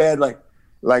so bad. Like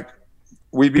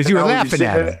we'd be because you were laughing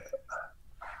at him.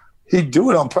 He'd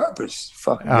do it on purpose.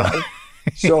 Fucking guy.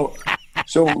 So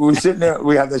we were sitting there.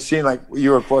 We had this scene like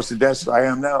you were across the desk. I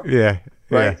am now. Yeah.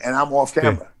 Right, and I'm off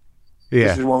camera. Yeah.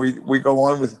 This is when we go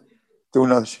on with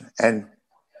doing another shit. And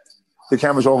the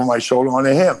camera's over my shoulder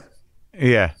onto him.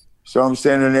 Yeah. So I'm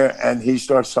standing there and he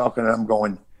starts talking and I'm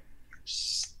going,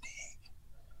 Sting.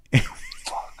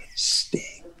 Fucking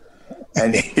Sting.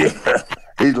 And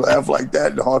he'd laugh like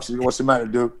that. And the Hawks said, what's the matter,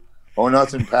 Duke? Oh,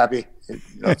 nothing, Pappy.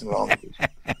 Nothing wrong with you.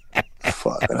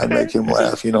 Fuck. And I make him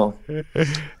laugh, you know. He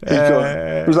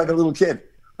was like a little kid.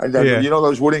 You know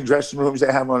those wooden dressing rooms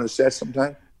they have on the set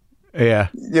sometimes? Yeah.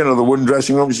 You know, the wooden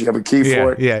dressing rooms, you have a key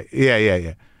for it. Yeah.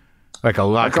 Like a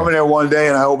locker. I come in there one day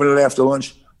and I open it after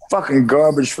lunch. Fucking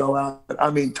garbage fell out. I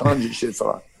mean, tons of shit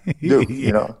fell out. Dude,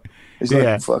 you know, he's like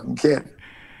a fucking kid.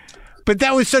 But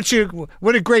that was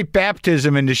what a great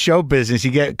baptism in the show business you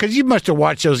get. Because you must have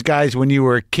watched those guys when you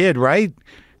were a kid, right?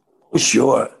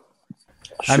 Sure.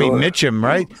 I mean, Mitchum,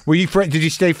 right? Were you did you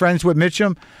stay friends with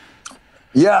Mitchum?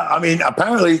 Yeah, I mean,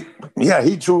 apparently, yeah,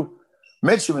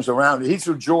 Mitchum was around. He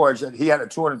threw George, and he had a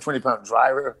 220-pound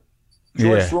driver.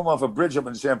 George threw him off a bridge up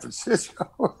in San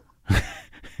Francisco.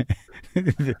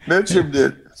 Mitchum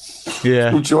did.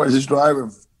 Yeah. Threw George's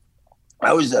driver.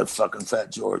 I was that fucking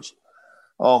fat George.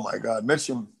 Oh, my God.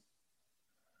 Mitchum.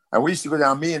 And we used to go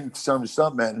down, me and some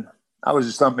stuntmen. I was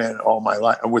a stuntman all my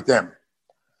life with them.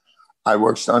 I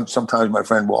worked sometimes with my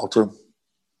friend Walter.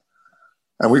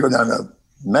 And we go down to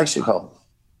Mexico.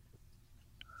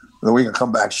 And then we can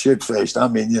come back shit-faced. I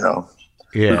mean, you know.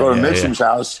 Yeah, we go to Mitchum's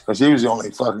house because he was the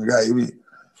only fucking guy.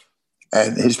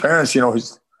 And his parents, you know,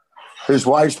 his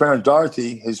wife's parents,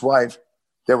 Dorothy, his wife,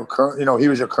 they were, you know, he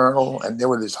was a colonel and they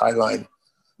were this Highline,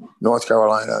 North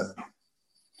Carolina. A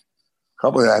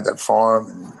couple of them had that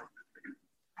farm.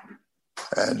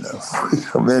 And we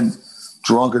come in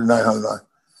drunk at night,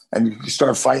 and you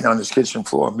start fighting on his kitchen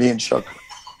floor. Me and Chuck,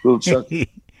 little Chuck,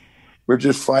 we're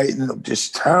just fighting,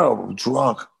 just terrible,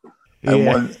 drunk.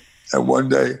 And one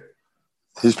day,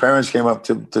 his parents came up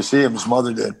to see him. His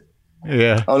mother did.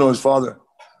 Yeah. Oh no, his father.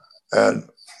 And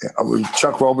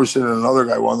Chuck Roberson and another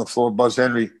guy were on the floor, Buzz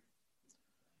Henry.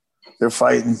 They're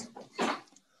fighting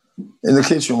in the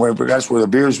kitchen where that's where the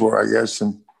beers were, I guess.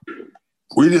 And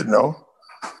we didn't know.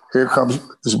 Here comes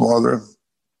his mother,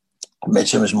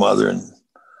 Mitchum's mother, and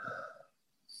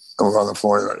we're on the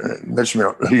floor. Mitchum,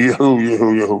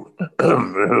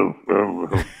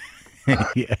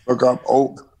 Yeah. Look up,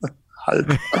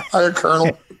 hi,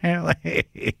 Colonel.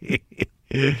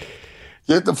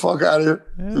 Get the fuck out of here,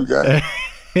 you guys.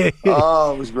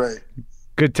 Oh, it was great.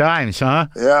 Good times, huh?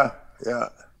 Yeah.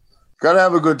 Got to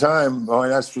have a good time, boy,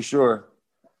 that's for sure.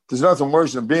 There's nothing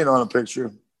worse than being on a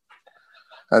picture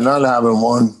and not having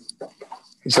one.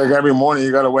 It's like every morning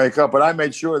you got to wake up. But I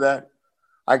made sure that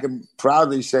I can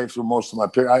proudly say through most of my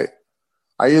pictures,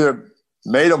 I either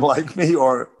made them like me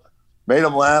or made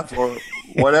them laugh or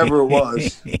whatever it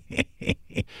was.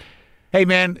 Hey,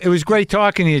 man, it was great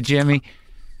talking to you, Jimmy.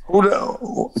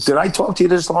 Did I talk to you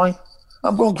this long?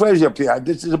 I'm going crazy up here.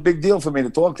 This is a big deal for me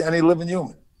to talk to any living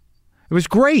human. It was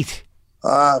great.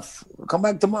 Come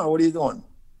back tomorrow. What are you doing?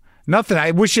 Nothing. I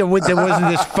wish there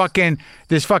wasn't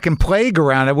this fucking plague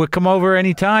around. I would come over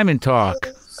anytime and talk.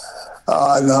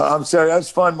 No, I'm sorry.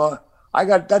 That's fun, man. We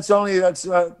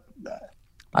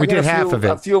did half of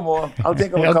it. A few more. I'll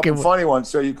think of a couple funny ones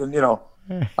so you can, I'll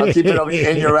keep it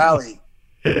in your alley.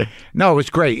 No, it was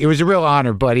great. It was a real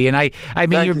honor, buddy. And I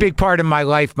mean, you're a big part of my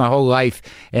life, my whole life.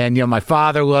 And, my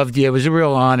father loved you. It was a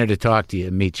real honor to talk to you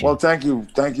and meet you. Well, thank you.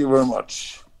 Thank you very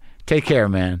much. Take care,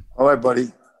 man. All right,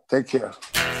 buddy. Take care.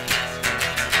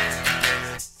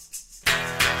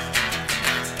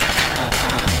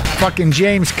 Fucking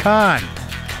James Caan.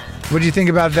 What do you think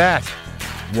about that?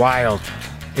 Wild.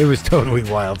 It was totally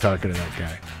wild talking to that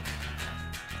guy.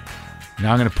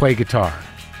 Now I'm going to play guitar.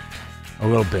 A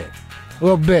little bit.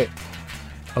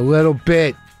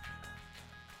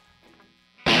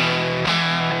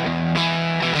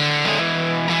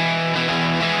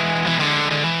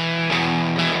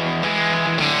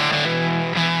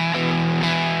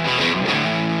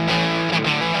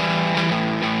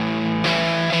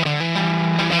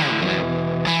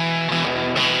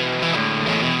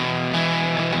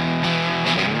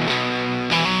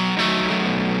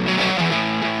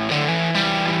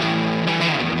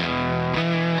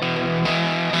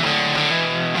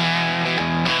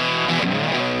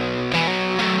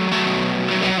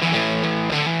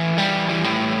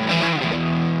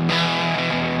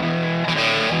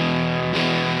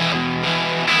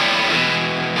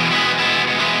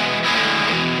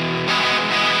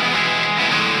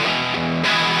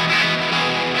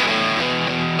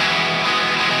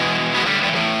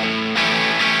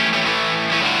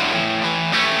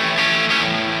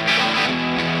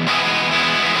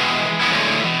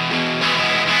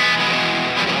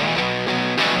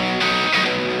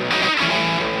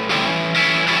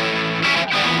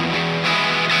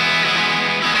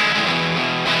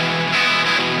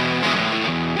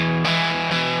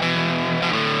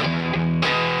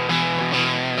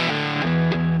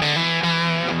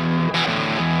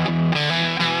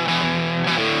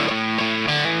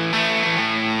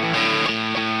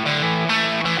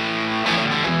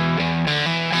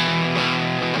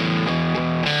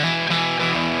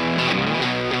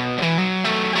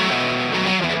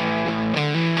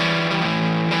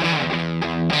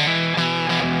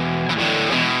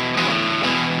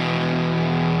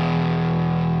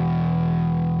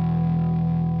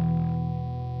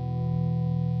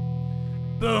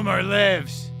 Boomer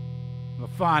lives.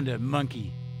 LaFonda,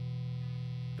 Monkey.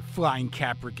 The Flying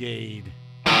Cat Brigade.